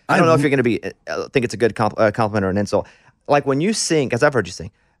people. I don't know if you're going to think it's a good compliment or an insult. Like when you sing, because I've heard you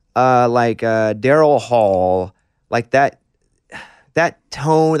sing, like Daryl Hall, like that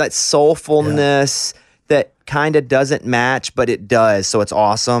tone, that soulfulness. Yeah. That kind of doesn't match, but it does, so it's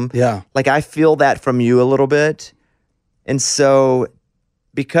awesome. Yeah. Like I feel that from you a little bit. And so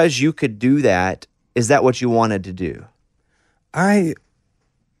because you could do that, is that what you wanted to do? I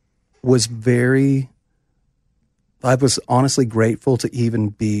was honestly grateful to even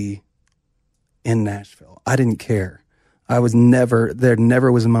be in Nashville. I didn't care. There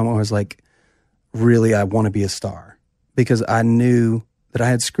never was a moment where I was like, really, I want to be a star. Because I knew that I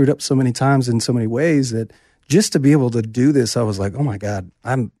had screwed up so many times in so many ways that just to be able to do this, I was like, oh my God,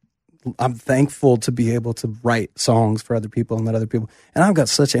 I'm thankful to be able to write songs for other people and let other people. And I've got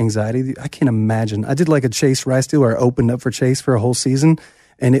such anxiety. I can't imagine. I did like a Chase Rice deal where I opened up for Chase for a whole season.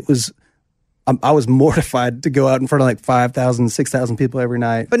 And I was mortified to go out in front of like 5,000, 6,000 people every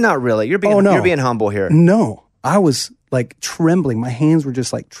night. But not really. You're being humble here. No, I was like trembling. My hands were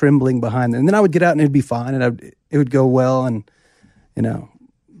just like trembling behind them. And then I would get out and it'd be fine and it would go well. And,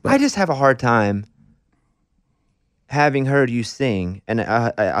 I just have a hard time having heard you sing, and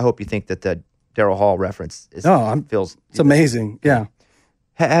I hope you think that the Daryl Hall reference it's amazing. Yeah,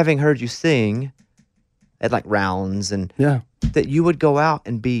 having heard you sing at like rounds and that you would go out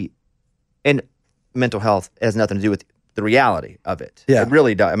and be, and mental health has nothing to do with the reality of it. Yeah, it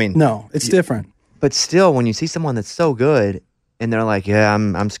really does. I mean, no, it's different. But still, when you see someone that's so good and they're like, yeah,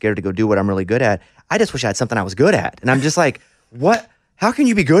 I'm scared to go do what I'm really good at. I just wish I had something I was good at, and I'm just like, what? How can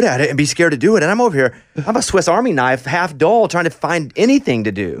you be good at it and be scared to do it? And I'm over here, I'm a Swiss Army knife, half dull, trying to find anything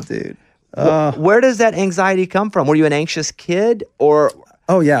to do. Dude. Where does that anxiety come from? Were you an anxious kid or?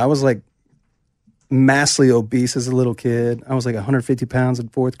 Oh yeah, I was like massively obese as a little kid. I was like 150 pounds in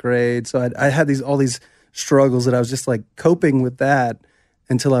 4th grade. So I had all these struggles that I was just like coping with that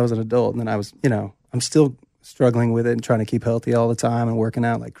until I was an adult. And then I was, I'm still struggling with it and trying to keep healthy all the time and working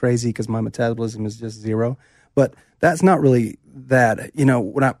out like crazy because my metabolism is just zero. But that's not really that.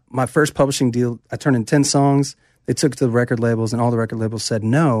 When my first publishing deal, I turned in 10 songs. They took it to the record labels, and all the record labels said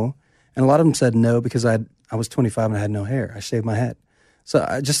no. And a lot of them said no because I was 25 and I had no hair. I shaved my head. So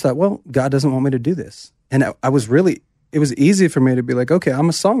I just thought, well, God doesn't want me to do this. And it was easy for me to be like, okay, I'm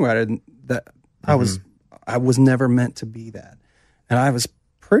a songwriter. And that I was never meant to be that. And I was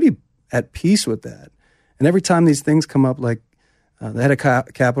pretty at peace with that. And every time these things come up, like, the head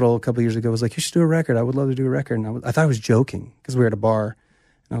of Capitol a couple of years ago was like, you should do a record. I would love to do a record. And I thought I was joking because we were at a bar.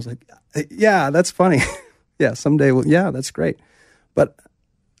 And I was like, yeah, that's funny. Yeah, someday, that's great. But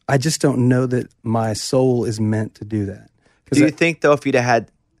I just don't know that my soul is meant to do that. Do you think, though, if you'd have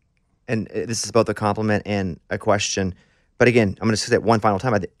had, and this is both a compliment and a question, but again, I'm going to say it one final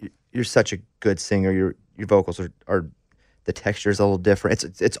time. You're such a good singer. Your vocals are the texture is a little different.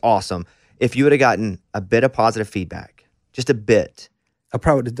 It's awesome. If you would have gotten a bit of positive feedback, just a bit, I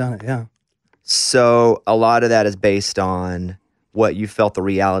probably would have done it, yeah. So a lot of that is based on what you felt the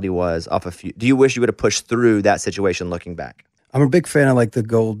reality was off a few. Do you wish you would have pushed through that situation looking back? I'm a big fan of like the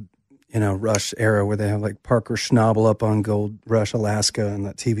Gold, Rush era where they have like Parker Schnabel up on Gold Rush Alaska and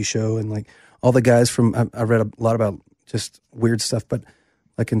that TV show, and like all the guys from, I read a lot about just weird stuff, but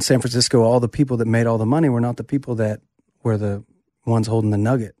like in San Francisco, all the people that made all the money were not the people that were the ones holding the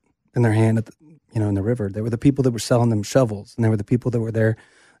nugget in their hand in the river. They were the people that were selling them shovels, and they were the people that were their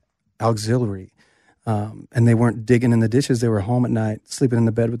auxiliary. And they weren't digging in the ditches. They were home at night, sleeping in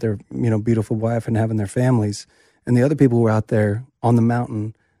the bed with their, beautiful wife and having their families. And the other people were out there on the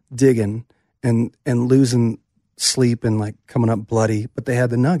mountain digging and losing sleep and like coming up bloody, but they had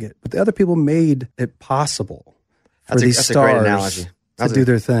the nugget. But the other people made it possible for these stars a great analogy. to do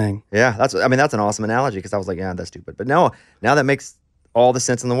their thing. Yeah, that's an awesome analogy because I was like, yeah, that's stupid. But no, now that makes all the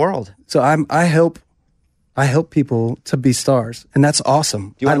sense in the world. So I help people to be stars, and that's awesome.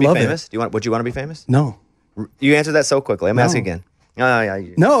 Do you want I to love be famous? It. Would you want to be famous? No, You answered that so quickly. I'm asking again. Oh,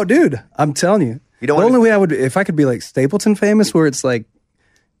 yeah. no, dude. I'm telling you. You don't the wanna only way I would, if I could be like Stapleton famous, where it's like,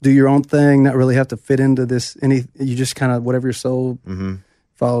 do your own thing, not really have to fit into this. You just kind of whatever your soul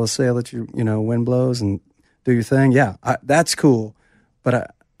follow the sail that wind blows and do your thing. Yeah, that's cool.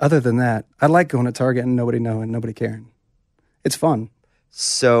 But other than that, I like going to Target and nobody knowing, nobody caring. It's fun.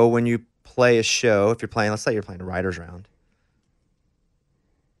 So when you play a show, if you're playing, let's say you're playing a writer's round,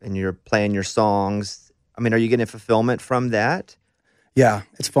 and you're playing your songs, I mean, are you getting fulfillment from that? Yeah,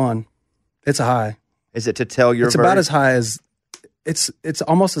 it's fun. It's a high. Is it to tell your It's about as high as it's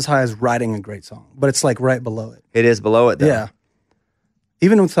almost as high as writing a great song, but it's like right below it. It is below it, though. Yeah.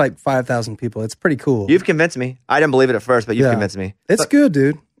 Even with like 5,000 people, it's pretty cool. You've convinced me. I didn't believe it at first, but you've convinced me. It's good,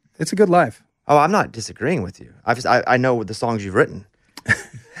 dude. It's a good life. Oh, I'm not disagreeing with you. I know the songs you've written.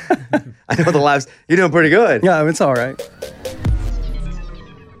 I know the lives. You're doing pretty good. Yeah, it's all right.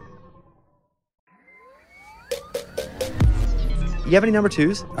 You have any number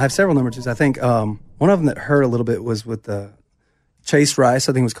twos? I have several number twos. I think one of them that hurt a little bit was with Chase Rice.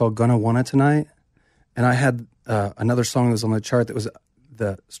 I think it was called Gonna Wanna Tonight. And I had another song that was on the chart that was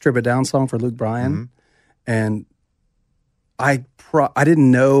the Strip It Down song for Luke Bryan. And I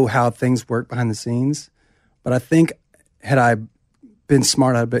didn't know how things work behind the scenes, but I think had I been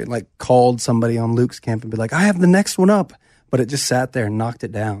smart, I'd be like called somebody on Luke's camp and be like, I have the next one up. But it just sat there and knocked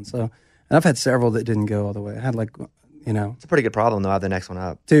it down. So, and I've had several that didn't go all the way. I had like, It's a pretty good problem, though. I have the next one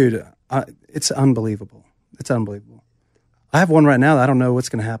up. Dude, it's unbelievable. It's unbelievable. I have one right now that I don't know what's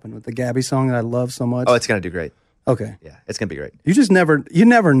going to happen with the Gabby song that I love so much. Oh, it's going to do great. Okay. Yeah, it's going to be great. You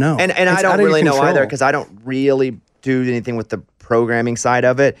never know. And I don't really know either because I don't really do anything with the programming side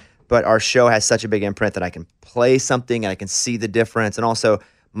of it. But our show has such a big imprint that I can play something and I can see the difference. And also,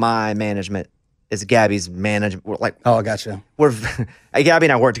 my management is Gabby's management. Oh, I gotcha. Gabby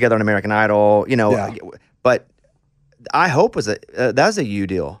and I work together on American Idol. But I Hope that was a you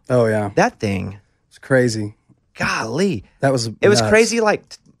deal. Oh yeah, that thing. It's crazy. Golly, that was. It was crazy.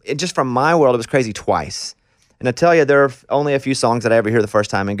 Just from my world, it was crazy twice. And I tell you, there are only a few songs that I ever hear the first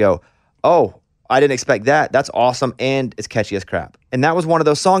time and go, "Oh, I didn't expect that. That's awesome, and it's catchy as crap." And that was one of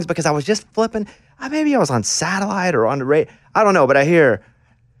those songs because I was just flipping. Maybe I was on satellite or on the radio. I don't know, but I hear,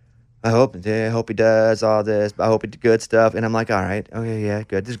 I hope he does all this. I hope he did good stuff. And I'm like, all right, okay, yeah,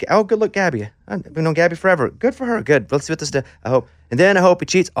 good. Good look, Gabby. I've known Gabby forever. Good for her. Good. Let's see what this does. I hope. And then I hope he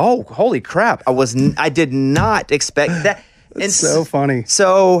cheats. Oh, holy crap! I did not expect that. It's so funny.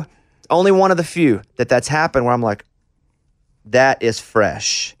 So only one of the few that's happened where I'm like, that is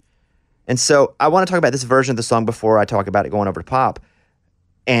fresh. And so I want to talk about this version of the song before I talk about it going over to pop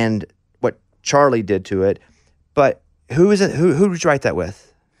and what Charlie did to it. But who is it? Who did you write that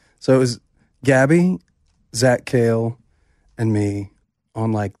with? So it was Gabby, Zach Cale, and me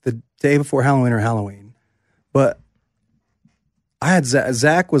on like the day before Halloween or Halloween. But I had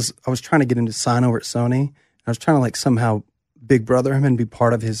Zach I was trying to get him to sign over at Sony. I was trying to like somehow big brother him and be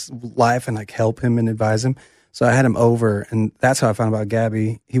part of his life and like help him and advise him. So I had him over, and that's how I found out about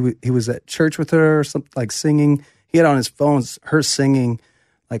Gabby. He was at church with her or something, like singing. He had on his phones her singing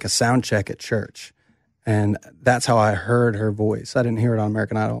like a sound check at church. And that's how I heard her voice. I didn't hear it on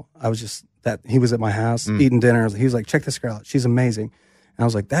American Idol. I was just he was at my house eating dinner. He was like, check this girl out. She's amazing. And I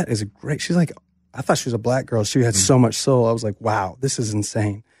was like, that is she's like, I thought she was a black girl. She had so much soul. I was like, wow, this is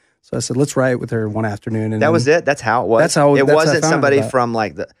insane. So I said, let's write with her one afternoon. And that was it? That's how it was? That's how it that's wasn't somebody from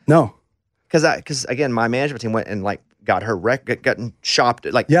like the... No. Because again, my management team went and like got her gotten shopped,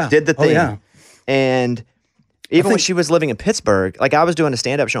 like did the thing. Oh, yeah. And even when she was living in Pittsburgh, like I was doing a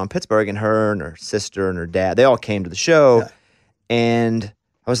stand-up show in Pittsburgh, and her and her sister and her dad, they all came to the show. Yeah. And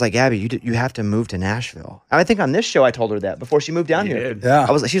I was like, Gabby, you have to move to Nashville. I think on this show I told her that before she moved down here. Yeah.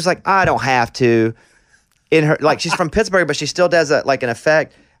 She was like, I don't have to. In her, like she's from Pittsburgh, but she still does an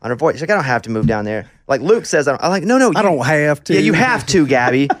effect on her voice. She's like, I don't have to move down there. Like Luke says, I'm like, no, I don't have to. Yeah, you have to,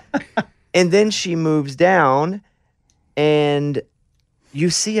 Gabby. And then she moves down, and you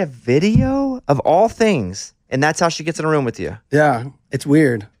see a video of all things, and that's how she gets in a room with you. Yeah, it's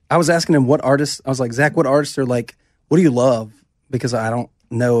weird. I was asking him what artists. I was like, Zach, what artists are like? What do you love? Because I don't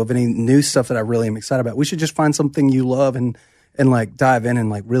know of any new stuff that I really am excited about. We should just find something you love and like dive in and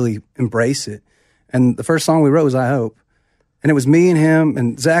like really embrace it. And the first song we wrote was I Hope, and it was me and him.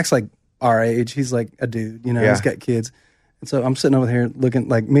 And Zach's like our age. He's like a dude, He's got kids, and so I'm sitting over here looking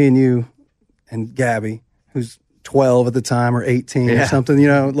like me and you. And Gabby, who's 12 at the time or 18 or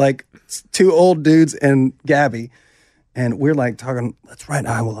something, like two old dudes and Gabby. And we're like talking, let's write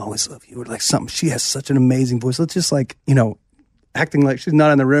I Will Always Love You. Or like something. She has such an amazing voice. Let's just like, acting like she's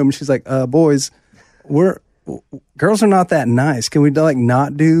not in the room. She's like, boys, girls are not that nice. Can we like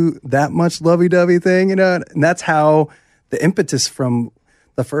not do that much lovey-dovey thing? You know, and that's how the impetus from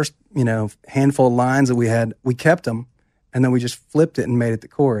the first, handful of lines that we had, we kept them, and then we just flipped it and made it the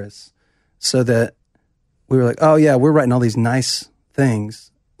chorus, so that we were like, oh yeah, we're writing all these nice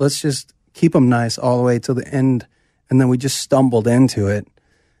things. Let's just keep them nice all the way till the end. And then we just stumbled into it,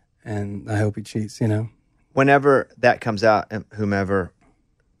 and I hope he cheats, Whenever that comes out, and whomever,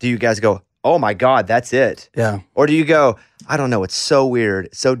 do you guys go, oh my God, that's it? Yeah. Or do you go, I don't know, it's so weird,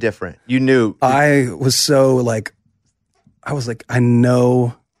 it's so different. You knew. I was so like, I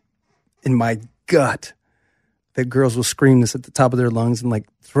know in my gut that girls will scream this at the top of their lungs and like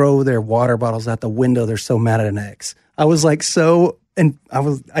throw their water bottles out the window. They're so mad at an ex. I was like,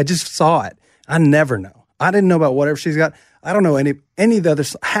 I just saw it. I never know. I didn't know about Whatever She's Got. I don't know any of the other,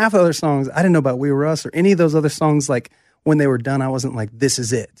 half the other songs. I didn't know about We Were Us or any of those other songs. Like when they were done, I wasn't like, this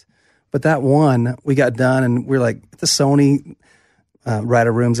is it. But that one, we got done and we're like at the Sony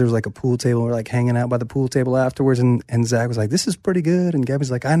writer rooms, there was like a pool table. We're like hanging out by the pool table afterwards. And Zach was like, this is pretty good. And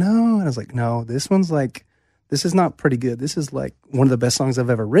Gabby's like, I know. And I was like, no, this is not pretty good. This is like one of the best songs I've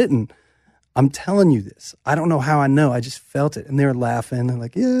ever written. I'm telling you this. I don't know how I know. I just felt it. And they were laughing. They're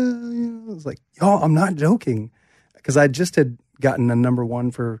like, yeah. I was like, y'all, I'm not joking. Because I just had gotten a number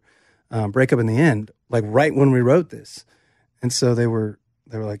one for Break Up in the End, like right when we wrote this. And so they were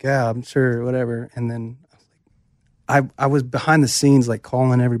like, yeah, I'm sure, whatever. And then I was behind the scenes, like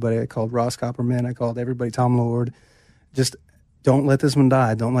calling everybody. I called Ross Copperman. I called everybody, Tom Lord. Just don't let this one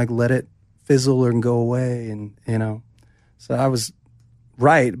die. Don't like let it fizzle or go away. And, so I was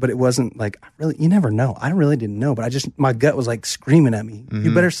right, but it wasn't like, you never know. I really didn't know, but my gut was like screaming at me.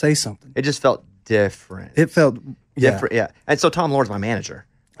 You better say something. It just felt different. It felt different. Yeah. And so Tom Lord's my manager.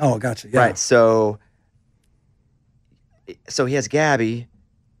 Oh, gotcha. Yeah. Right. So he has Gabby,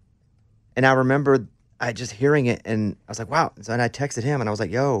 and I remember I just hearing it, and I was like, wow. So and I texted him, and I was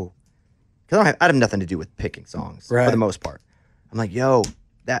like, yo, because I have nothing to do with picking songs for the most part. I'm like, yo,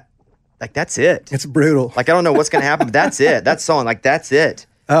 that's it. It's brutal. Like, I don't know what's going to happen, but that's it. That song, like, that's it.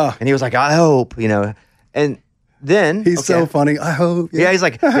 Oh. And he was like, I hope, And then... He's so funny. I hope. Yeah, he's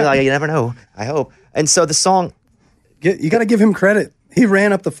like, you never know. I hope. And so the song... You got to give him credit. He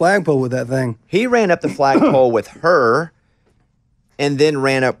ran up the flagpole with that thing. He ran up the flagpole with her and then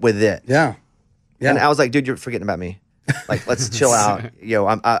ran up with it. Yeah. Yeah. And I was like, dude, you're forgetting about me. Like, let's chill out. Yo,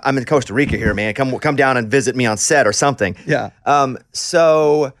 I'm in Costa Rica here, man. Come down and visit me on set or something. Yeah.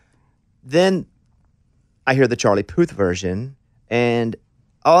 So then I hear the Charlie Puth version, and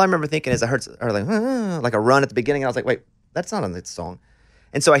all I remember thinking is I heard like a run at the beginning, and I was like, wait, that's not on this song.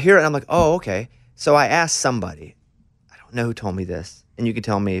 And so I hear it, and I'm like, oh, okay. So I asked somebody, I don't know who told me this, and you can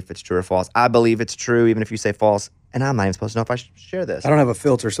tell me if it's true or false. I believe it's true, even if you say false, and I'm not even supposed to know if I should share this. I don't have a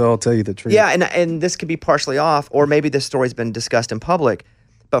filter, so I'll tell you the truth. Yeah, and this could be partially off, or maybe this story's been discussed in public,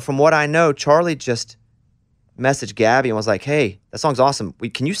 but from what I know, Charlie just messaged Gabby and was like, hey, that song's awesome.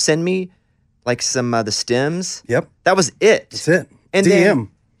 Can you send me like some the stems? Yep. That was it. That's it. And DM. Then,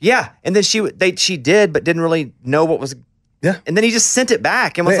 yeah. And then she did, but didn't really know what was. Yeah. And then he just sent it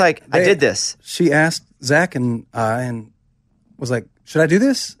back and was like, I did this. She asked Zach and I and was like, should I do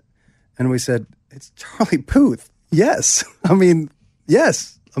this? And we said, it's Charlie Puth. Yes. I mean,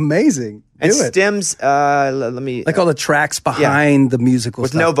 yes. Amazing. And do it. stems, let me... Like all the tracks behind the musical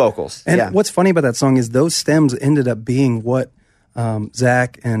with stuff. no vocals. And what's funny about that song is those stems ended up being what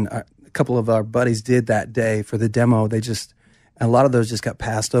Zach and a couple of our buddies did that day for the demo. A lot of those just got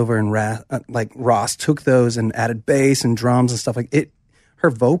passed over, and Ross took those and added bass and drums and stuff like it. Her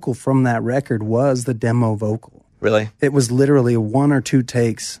vocal from that record was the demo vocal. Really? It was literally 1 or 2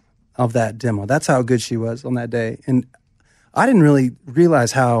 takes of that demo. That's how good she was on that day. And I didn't really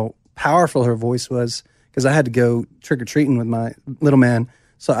realize how powerful her voice was because I had to go trick-or-treating with my little man,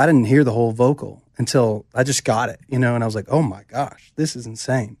 so I didn't hear the whole vocal until I just got it, and I was like, oh my gosh, this is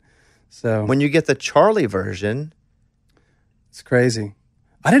insane. So when you get the Charlie version... It's crazy.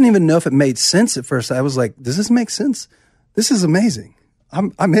 I didn't even know if it made sense at first. I was like, does this make sense? This is amazing.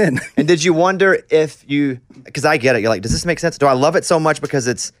 I'm in. And did you wonder if because I get it, you're like, does this make sense? Do I love it so much because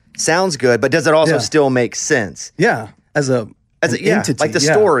it sounds good, but does it also still make sense? Yeah. As an entity. Like the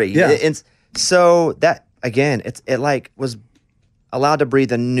story. Yeah. And so that, again, it like was allowed to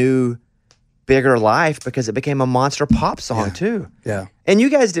breathe a new, bigger life because it became a monster pop song too. Yeah. And you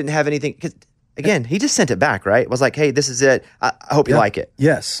guys didn't have anything, because again, he just sent it back, right? It was like, hey, this is it. I hope you like it.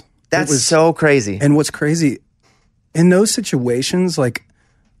 Yes. That's so crazy. And what's crazy, in those situations, like,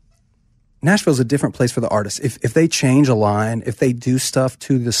 Nashville's a different place for the artist. If they change a line, if they do stuff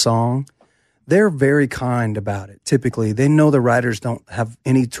to the song, they're very kind about it. Typically, they know the writers don't have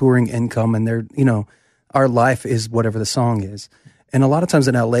any touring income, and they're, our life is whatever the song is. And a lot of times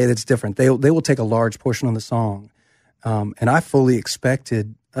in LA, that's different. They will take a large portion of the song. And I fully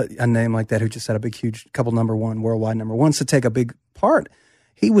expected a name like that who just had a big, huge couple worldwide number ones to take a big part.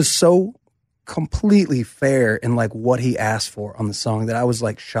 He was so completely fair in like what he asked for on the song that I was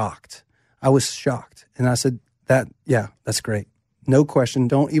like shocked. I was shocked. And I said, that's great. No question.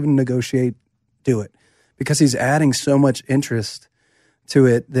 Don't even negotiate. Do it. Because he's adding so much interest to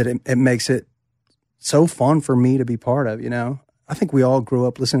it that it makes it so fun for me to be part of, I think we all grew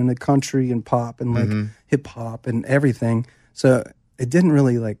up listening to country and pop and like hip hop and everything. So it didn't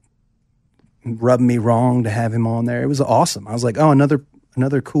really like rub me wrong to have him on there. It was awesome. I was like, oh,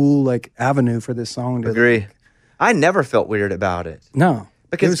 another cool like avenue for this song. Agree. I never felt weird about it. No,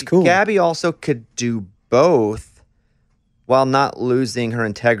 because it was cool. Gabby also could do both while not losing her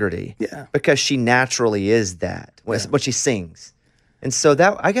integrity. Yeah, because she naturally is that when she sings. And so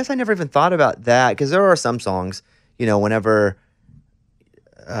that, I guess I never even thought about that, because there are some songs, whenever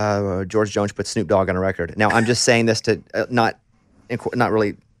George Jones put Snoop Dogg on a record. Now, I'm just saying this to not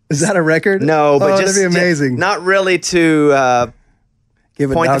really. Is that a record? No, but that'd be amazing. Not really to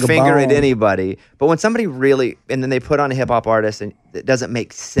point the finger at anybody. But when somebody really, and then they put on a hip hop artist and it doesn't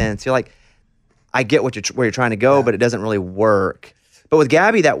make sense, you're like, I get where you're trying to go, but it doesn't really work. But with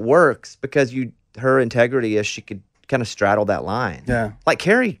Gabby, that works because her integrity is she could kind of straddle that line. Yeah. Like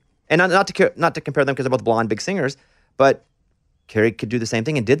Carrie. And not to compare them because they're both blonde big singers, but Carrie could do the same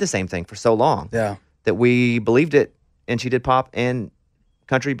thing and did the same thing for so long. Yeah. That we believed it, and she did pop and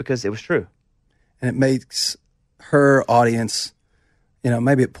country because it was true. And it makes her audience,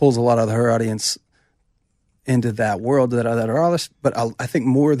 maybe it pulls a lot of her audience into that world that are others. But I think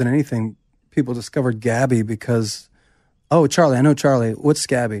more than anything, people discovered Gabby because, oh, Charlie, I know Charlie. What's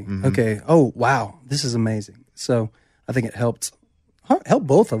Gabby? Mm-hmm. Okay. Oh, wow. This is amazing. So I think it helped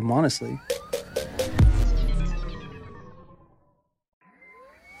both of them, honestly.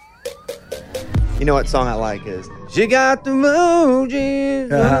 You know what song I like is "She Got the Emojis,"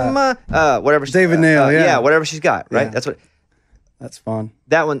 whatever. David Nail, yeah, whatever she's got, right? Yeah. That's fun.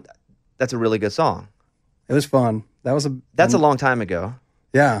 That one, that's a really good song. It was fun. That's a long time ago.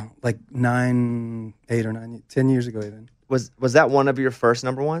 Yeah, like 10 years ago even. Was that one of your first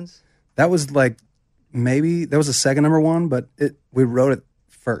number ones? That was like that was the second number one, but we wrote it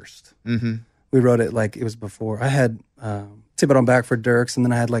first. Mm-hmm. We wrote it like it was before. I had Tip It On Back for Dierks, and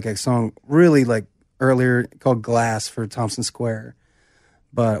then I had like a song really like earlier called Glass for Thompson Square.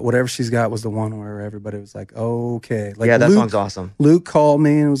 But Whatever She's Got was the one where everybody was like, okay. Like, yeah, that song's awesome. Luke called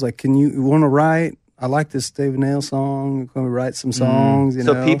me and was like, you want to write? I like this David Nail song. Can we write some songs?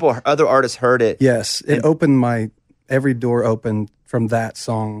 So other artists heard it. Yes. It opened every door opened from that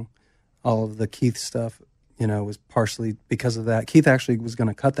song. All of the Keith stuff, was partially because of that. Keith actually was going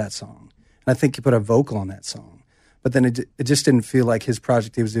to cut that song. And I think he put a vocal on that song. But then it just didn't feel like his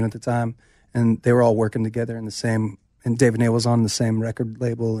project he was doing at the time. And they were all working together in the same, and David Nail was on the same record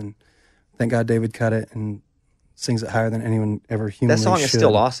label. And thank God David cut it and sings it higher than anyone ever humanly should. That song is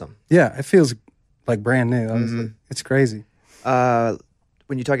still awesome. Yeah, it feels like brand new. It's crazy. When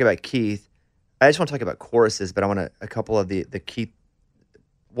you talk about Keith, I just want to talk about choruses, but I want a couple of the Keith.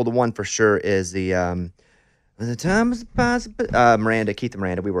 Well, the one for sure is the time is possible. Miranda, Keith and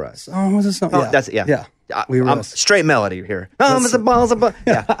Miranda, We Were Us. Oh, was this song? Oh, that's it. Yeah. We Were Us. Straight melody here.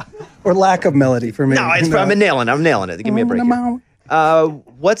 Yeah. Or lack of melody for me. No, I'm nailing it. Give me a break here.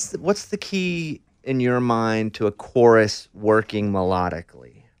 What's the key in your mind to a chorus working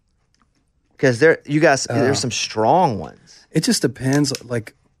melodically? Because there's some strong ones. It just depends.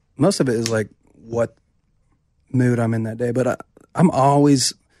 Like most of it is like what mood I'm in that day. But I'm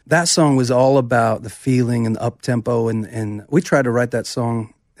always, that song was all about the feeling and the up tempo, and we tried to write that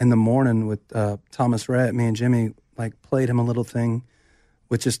song in the morning with Thomas Rhett. Me and Jimmy like played him a little thing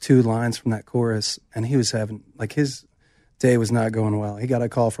with just 2 lines from that chorus, and he was having like his day was not going well. He got a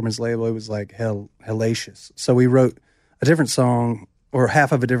call from his label. It was like hellacious. So we wrote a different song, or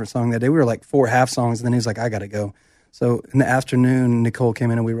half of a different song that day. We were like 4 half songs, and then he was like, I got to go. So in the afternoon, Nicole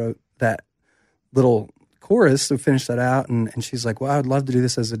came in and we wrote that little chorus to finish that out. And she's like, well, I'd love to do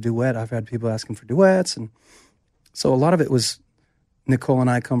this as a duet. I've had people asking for duets. And so a lot of it was Nicole and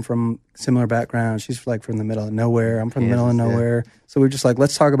I come from similar backgrounds. She's like from the middle of nowhere. I'm from the middle of nowhere. Yeah. So we're just like,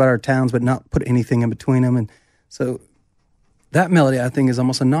 let's talk about our towns, but not put anything in between them. And so that melody, I think, is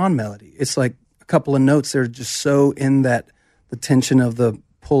almost a non-melody. It's like a couple of notes. They're just so in that, the tension of the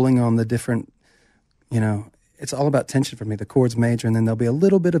pulling on the different, it's all about tension for me. The chord's major, and then there'll be a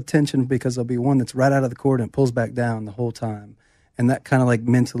little bit of tension because there'll be one that's right out of the chord and it pulls back down the whole time. And that kind of like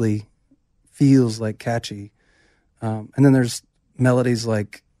mentally feels like catchy. And then there's melodies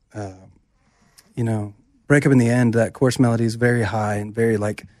like, Break Up in the End. That chorus melody is very high and very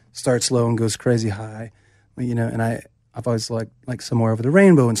like starts low and goes crazy high. And I've always liked like Somewhere Over the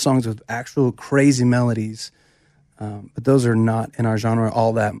Rainbow and songs with actual crazy melodies. But those are not in our genre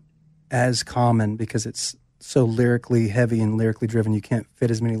all that as common because it's so lyrically heavy and lyrically driven. You can't fit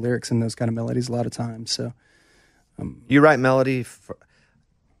as many lyrics in those kind of melodies a lot of times. So You write melody,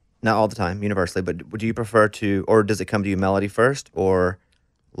 not all the time, universally, but do you prefer to, or does it come to you melody first or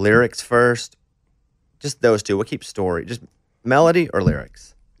lyrics first? Just those two. What keeps story? Just melody or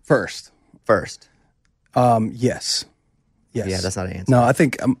lyrics? First. Yeah, Yes. that's not an answer. No, I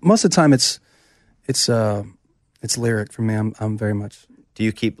think most of the time it's lyric for me. I'm very much. Do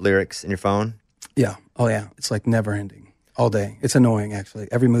you keep lyrics in your phone? Yeah. Oh yeah. It's like never ending all day. It's annoying actually.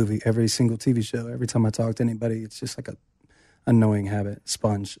 Every movie, every single TV show, every time I talk to anybody, it's just like a annoying habit.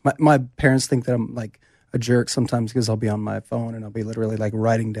 Sponge. My parents think that I'm like a jerk sometimes because I'll be on my phone and I'll be literally like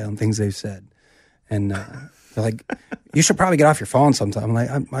writing down things they've said, and they're like, "You should probably get off your phone sometime."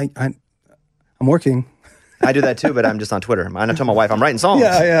 I'm like, I'm working. I do that too, but I'm just on Twitter. I tell my wife I'm writing songs.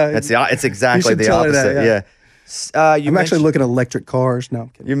 Yeah. It's exactly the tell her opposite. that, yeah. I'm actually looking at electric cars. No, I'm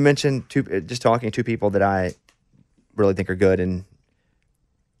kidding. You mentioned just talking to people that I really think are good and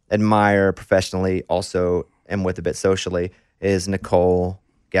admire professionally, also am with a bit socially, is Nicole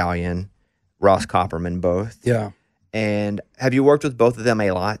Gallion, Ross Copperman, both. Yeah. And have you worked with both of them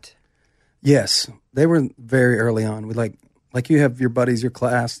a lot? Yes, they were very early on. We like you have your buddies, your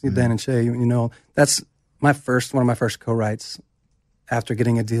class, Dan and Shay. That's one of my first co-writes after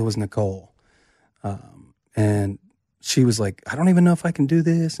getting a deal was Nicole, and she was like, I don't even know if I can do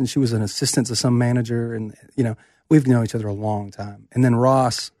this, and she was an assistant to some manager, and we've known each other a long time. And then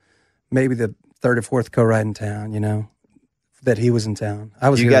Ross, maybe the third or fourth co-write in town, that he was in town. I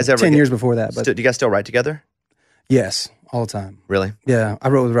was here 10 years before that. But do you guys still write together? Yes, all the time. Really? Yeah, I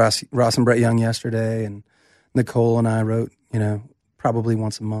wrote with Ross and Brett Young yesterday, and Nicole and I wrote, probably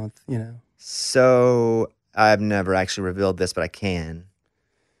once a month, So I've never actually revealed this, but I can.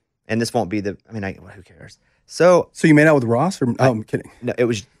 And this won't be who cares? So you made out with Ross? I'm kidding. No, it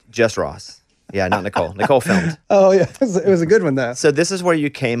was just Ross. Yeah, not Nicole. Nicole filmed. Oh, yeah, it was a good one, though. So this is where you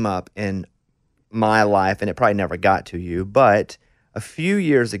came up in my life, and it probably never got to you, but a few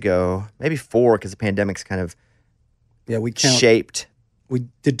years ago, maybe 4, because the pandemic's kind of we count, shaped. We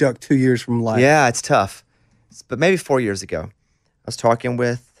deduct 2 years from life. Yeah, it's tough. But maybe 4 years ago, I was talking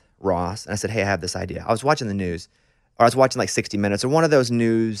with Ross, and I said, hey, I have this idea. I was watching the news, or I was watching like 60 Minutes, or one of those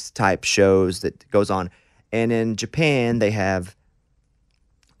news type shows that goes on. And in Japan, they have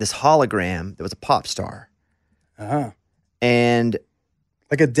this hologram that was a pop star. Uh-huh. And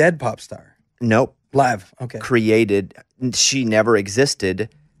like a dead pop star. Nope. Live. Okay. Created. She never existed,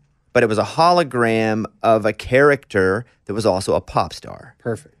 but it was a hologram of a character that was also a pop star.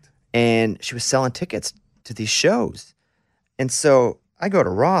 Perfect. And she was selling tickets to these shows. And so I go to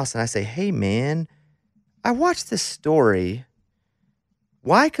Ross and I say, hey, man, I watched this story.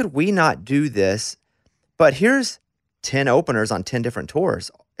 Why could we not do this? But here's 10 openers on 10 different tours.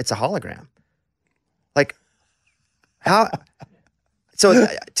 It's a hologram. Like, how? So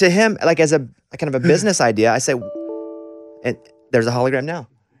to him, like as a kind of a business idea, I say, and there's a hologram now.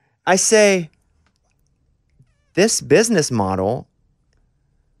 I say, this business model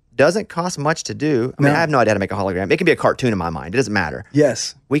doesn't cost much to do. I mean, I have no idea how to make a hologram. It can be a cartoon in my mind. It doesn't matter.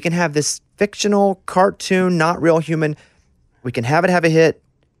 Yes. We can have this fictional cartoon, not real human. We can have it have a hit,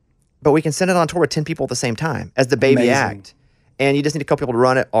 but we can send it on tour with 10 people at the same time as the baby Amazing. act. And you just need a couple people to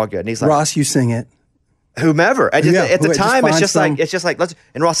run it, all good. And he's like, Ross, you sing it. whomever. At the time, it's just some- like, let's,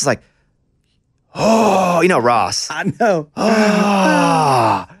 and Ross is like, oh, Ross. I know.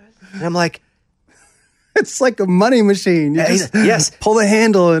 And I'm like, It's like a money machine. You just yes. pull the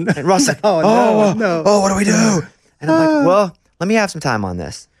handle and Ross is like, no. oh, what do we do? And I'm like, well, let me have some time on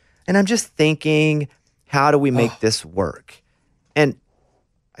this. And I'm just thinking, how do we make this work? And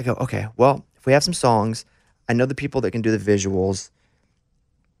I go, okay, well, if we have some songs, I know the people that can do the visuals,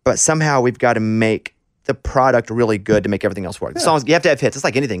 but somehow we've got to make the product really good to make everything else work. The songs, you have to have hits. It's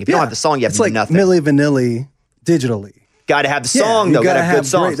like anything. If you don't have the song, you have it's like nothing. Milli Vanilli digitally. Got to have the song, you though. Got to have good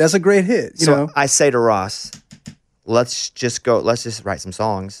songs. That's a great hit. You know? I say to Ross, let's just write some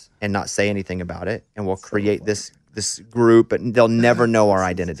songs and not say anything about it, and we'll create this group, but they'll never know our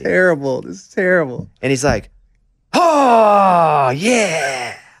identity. Terrible. This is terrible. And he's like, oh,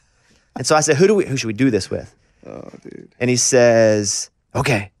 yeah. And so I said, who should we do this with? Oh, dude. And he says,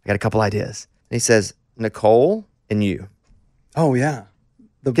 okay, I got a couple ideas. And he says, Nicole and you. Oh, yeah.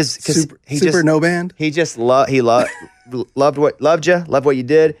 The 'Cause super no band. He just loved you, loved what you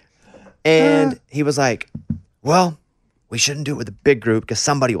did. And he was like, well, we shouldn't do it with a big group because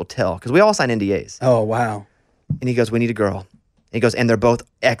somebody will tell. Because we all sign NDAs. Oh, wow. And he goes, we need a girl. And he goes, and they're both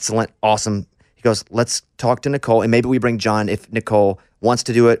excellent, awesome. He goes, let's talk to Nicole, and maybe we bring John if Nicole wants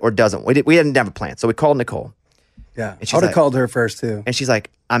to do it or doesn't. We didn't have a plan, so we called Nicole. Yeah. And I would have called her first, too. And she's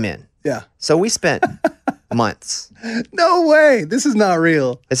like, I'm in. Yeah. So we spent months. No way. This is not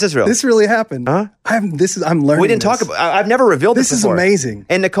real. This is real. This really happened. Huh? I'm learning We didn't this. talk about. I've never revealed this. This is before. amazing.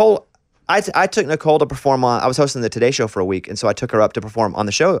 And Nicole, I took Nicole to perform on. I was hosting the Today Show for a week, and so I took her up to perform on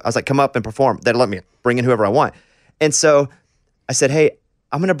the show. I was like, "Come up and perform." They'd let me bring in whoever I want, and so I said, "Hey,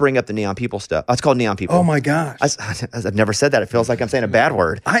 I'm going to bring up the Neon People stuff." Oh, it's called Neon People. Oh my gosh. I've never said that. It feels like I'm saying a bad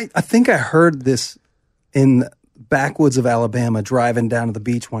word. I think I heard this in backwoods of Alabama driving down to the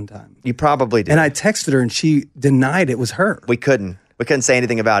beach one time. You probably did. And I texted her and she denied it was her. We couldn't say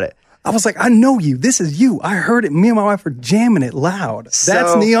anything about it. I was like, I know you. This is you. I heard it. Me and my wife were jamming it loud. That's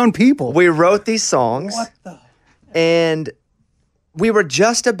So, Neon People. We wrote these songs. What the? And we were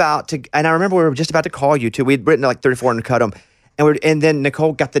just about to, and I remember we were just about to call you too. We'd written like 34 and cut them. And then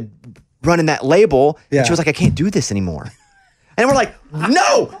Nicole got the running that label. Yeah. And she was like, I can't do this anymore. And we're like,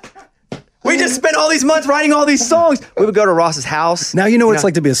 no! We just spent all these months writing all these songs. We would go to Ross's house. Now you know what it's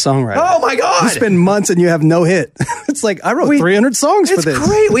like to be a songwriter. Oh my God. You spend months and you have no hit. It's like, I wrote 300 songs for this. It's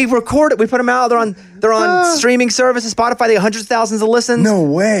great. We record it. We put them out. They're on streaming services, Spotify. They get hundreds of thousands of listens. No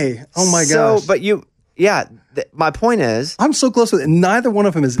way. Oh my gosh. But my point is, I'm so close with it. Neither one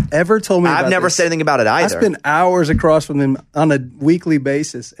of them has ever told me about I've never this. said anything about it I either. spend hours across from them on a weekly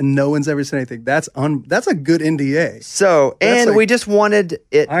basis, and no one's ever said anything. That's a good NDA. So, That's and like we just wanted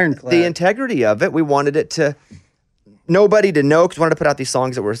it, ironclad. the integrity of it. We wanted it to, nobody to know, because we wanted to put out these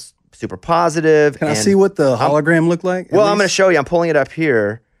songs that were super positive. Can I see what the hologram looked like? Well, I'm going to show you. I'm pulling it up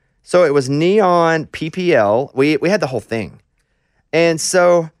here. So it was Neon PPL. We had the whole thing. And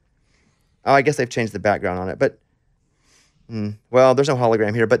so, I guess they've changed the background on it, but well, there's no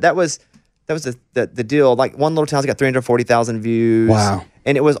hologram here, but that was the deal. Like One Little Town's got 340,000 views. Wow.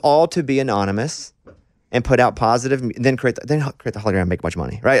 And it was all to be anonymous and put out positive, then create the hologram and make a bunch of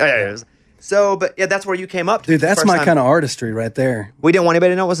money, right? So, but yeah, that's where you came up to. Dude, that's my kind of artistry right there. We didn't want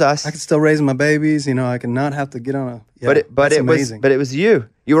anybody to know it was us. I could still raise my babies. You know, I can not have to get on a. Yeah, but it was you.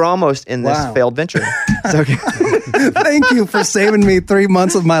 You were almost in this Wow. failed venture. So, Thank you for saving me 3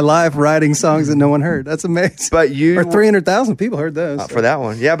 months of my life writing songs that no one heard. That's amazing. But you or 300,000 people heard those. for that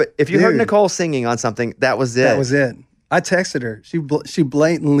one, yeah. But if you heard Dude. Nicole singing on something, that was it. That was it. I texted her. She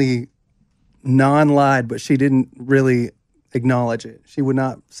blatantly non-lied, but she didn't really acknowledge it. She would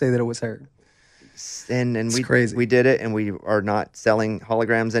not say that it was her. And we crazy. We did it, and we are not selling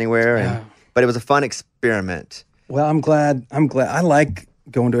holograms anywhere. But it was a fun experiment. Well, I'm glad. I like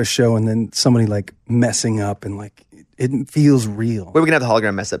going to a show and then somebody like messing up and like it feels real. We were gonna have the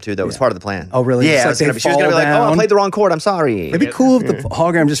hologram mess up too, though. It was part of the plan. Oh, really? Yeah. Just like She was gonna be like, "Oh, I down. played the wrong chord. I'm sorry." It'd be cool if the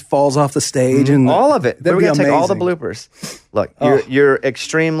hologram just falls off the stage and All of it. We That'd were be gonna take all the amazing. bloopers. Look, Oh. you're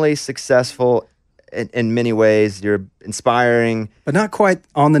extremely successful in many ways. You're inspiring. but not quite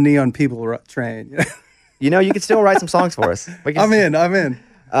on the Neon People train. You know, you could still write some songs for us. We can- I'm in.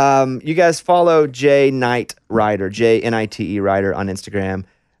 You guys follow J Knight Writer, JNITE Writer on Instagram.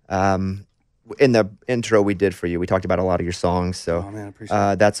 In the intro we did for you, we talked about a lot of your songs. So Oh, man, I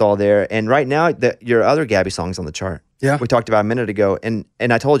appreciate that's all there. And right now, your other Gabby song's on the chart. Yeah. We talked about a minute ago. And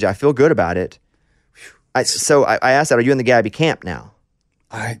I told you, I feel good about it. So I asked that, are you in the Gabby camp now?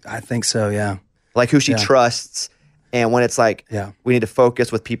 I think so. Yeah. Like who she Yeah. trusts. And when it's like, Yeah. we need to focus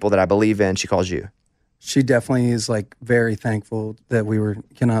with people that I believe in, she calls you. She definitely is like very thankful that we were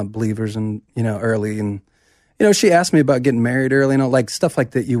believers and early, and she asked me about getting married early, like stuff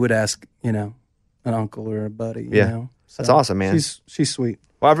like that you would ask an uncle or a buddy. Yeah. You know? That's awesome, man. She's sweet.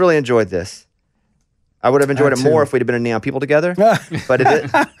 Well, I've really enjoyed this. I would have enjoyed I it more too. if we'd have been in Neon People together, but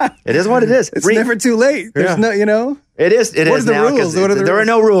it is what it is. It's never too late. There's Yeah. It is. It What is are the now 'cause rules? What are the there are rules?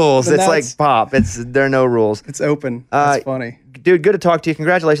 no rules. Then It's like that's- pop. There are no rules. it's open. That's funny. Dude, good to talk to you.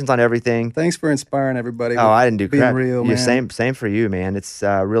 Congratulations on everything. Thanks for inspiring everybody. Oh, I didn't do being crap. real, You- man. Same for you, man. It's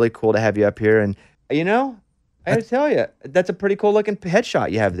really cool to have you up here. And I got to tell you, that's a pretty cool looking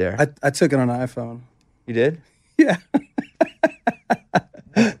headshot you have there. I took it on an iPhone. You did? Yeah.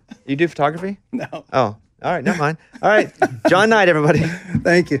 You do photography? No. Oh, all right. Never mind. All right. John Knight, everybody.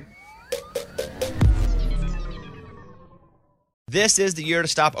 Thank you. This is the year to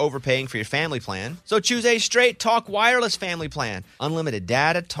stop overpaying for your family plan. So choose a Straight Talk Wireless family plan. Unlimited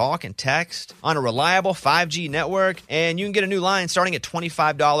data, talk, and text on a reliable 5G network. And you can get a new line starting at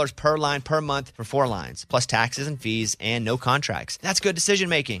 $25 per line per month for 4 lines, plus taxes and fees and no contracts. That's good decision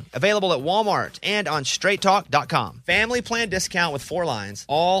making. Available at Walmart and on straighttalk.com. Family plan discount with 4 lines,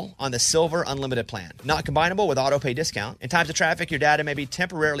 all on the Silver Unlimited plan. Not combinable with auto pay discount. In times of traffic, your data may be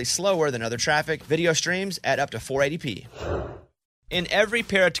temporarily slower than other traffic. Video streams at up to 480p. In every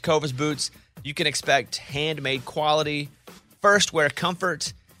pair of Tecovas boots, you can expect handmade quality, first wear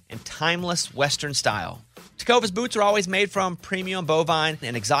comfort, and timeless Western style. Tecovas boots are always made from premium bovine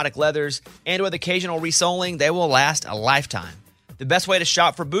and exotic leathers, and with occasional resoling, they will last a lifetime. The best way to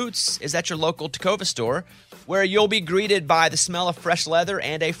shop for boots is at your local Tecovas store, where you'll be greeted by the smell of fresh leather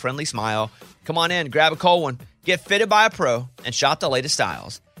and a friendly smile. Come on in, grab a cold one, get fitted by a pro, and shop the latest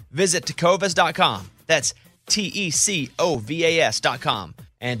styles. Visit Tecovas.com. That's Tecovas.com.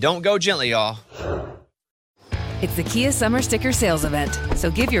 And don't go gently, y'all. It's the Kia Summer Sticker Sales Event, so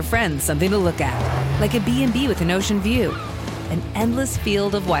give your friends something to look at, like a B&B with an ocean view, an endless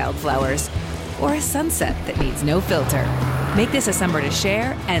field of wildflowers, or a sunset that needs no filter. Make this a summer to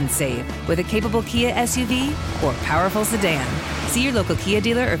share and save with a capable Kia SUV or powerful sedan. See your local Kia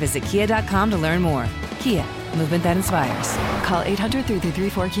dealer or visit kia.com to learn more. Kia, movement that inspires. Call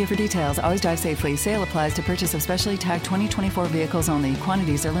 800-3334-KIA for details. Always drive safely. Sale applies to purchase of specially tagged 2024 vehicles only.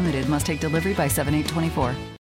 Quantities are limited. Must take delivery by 7/8/24.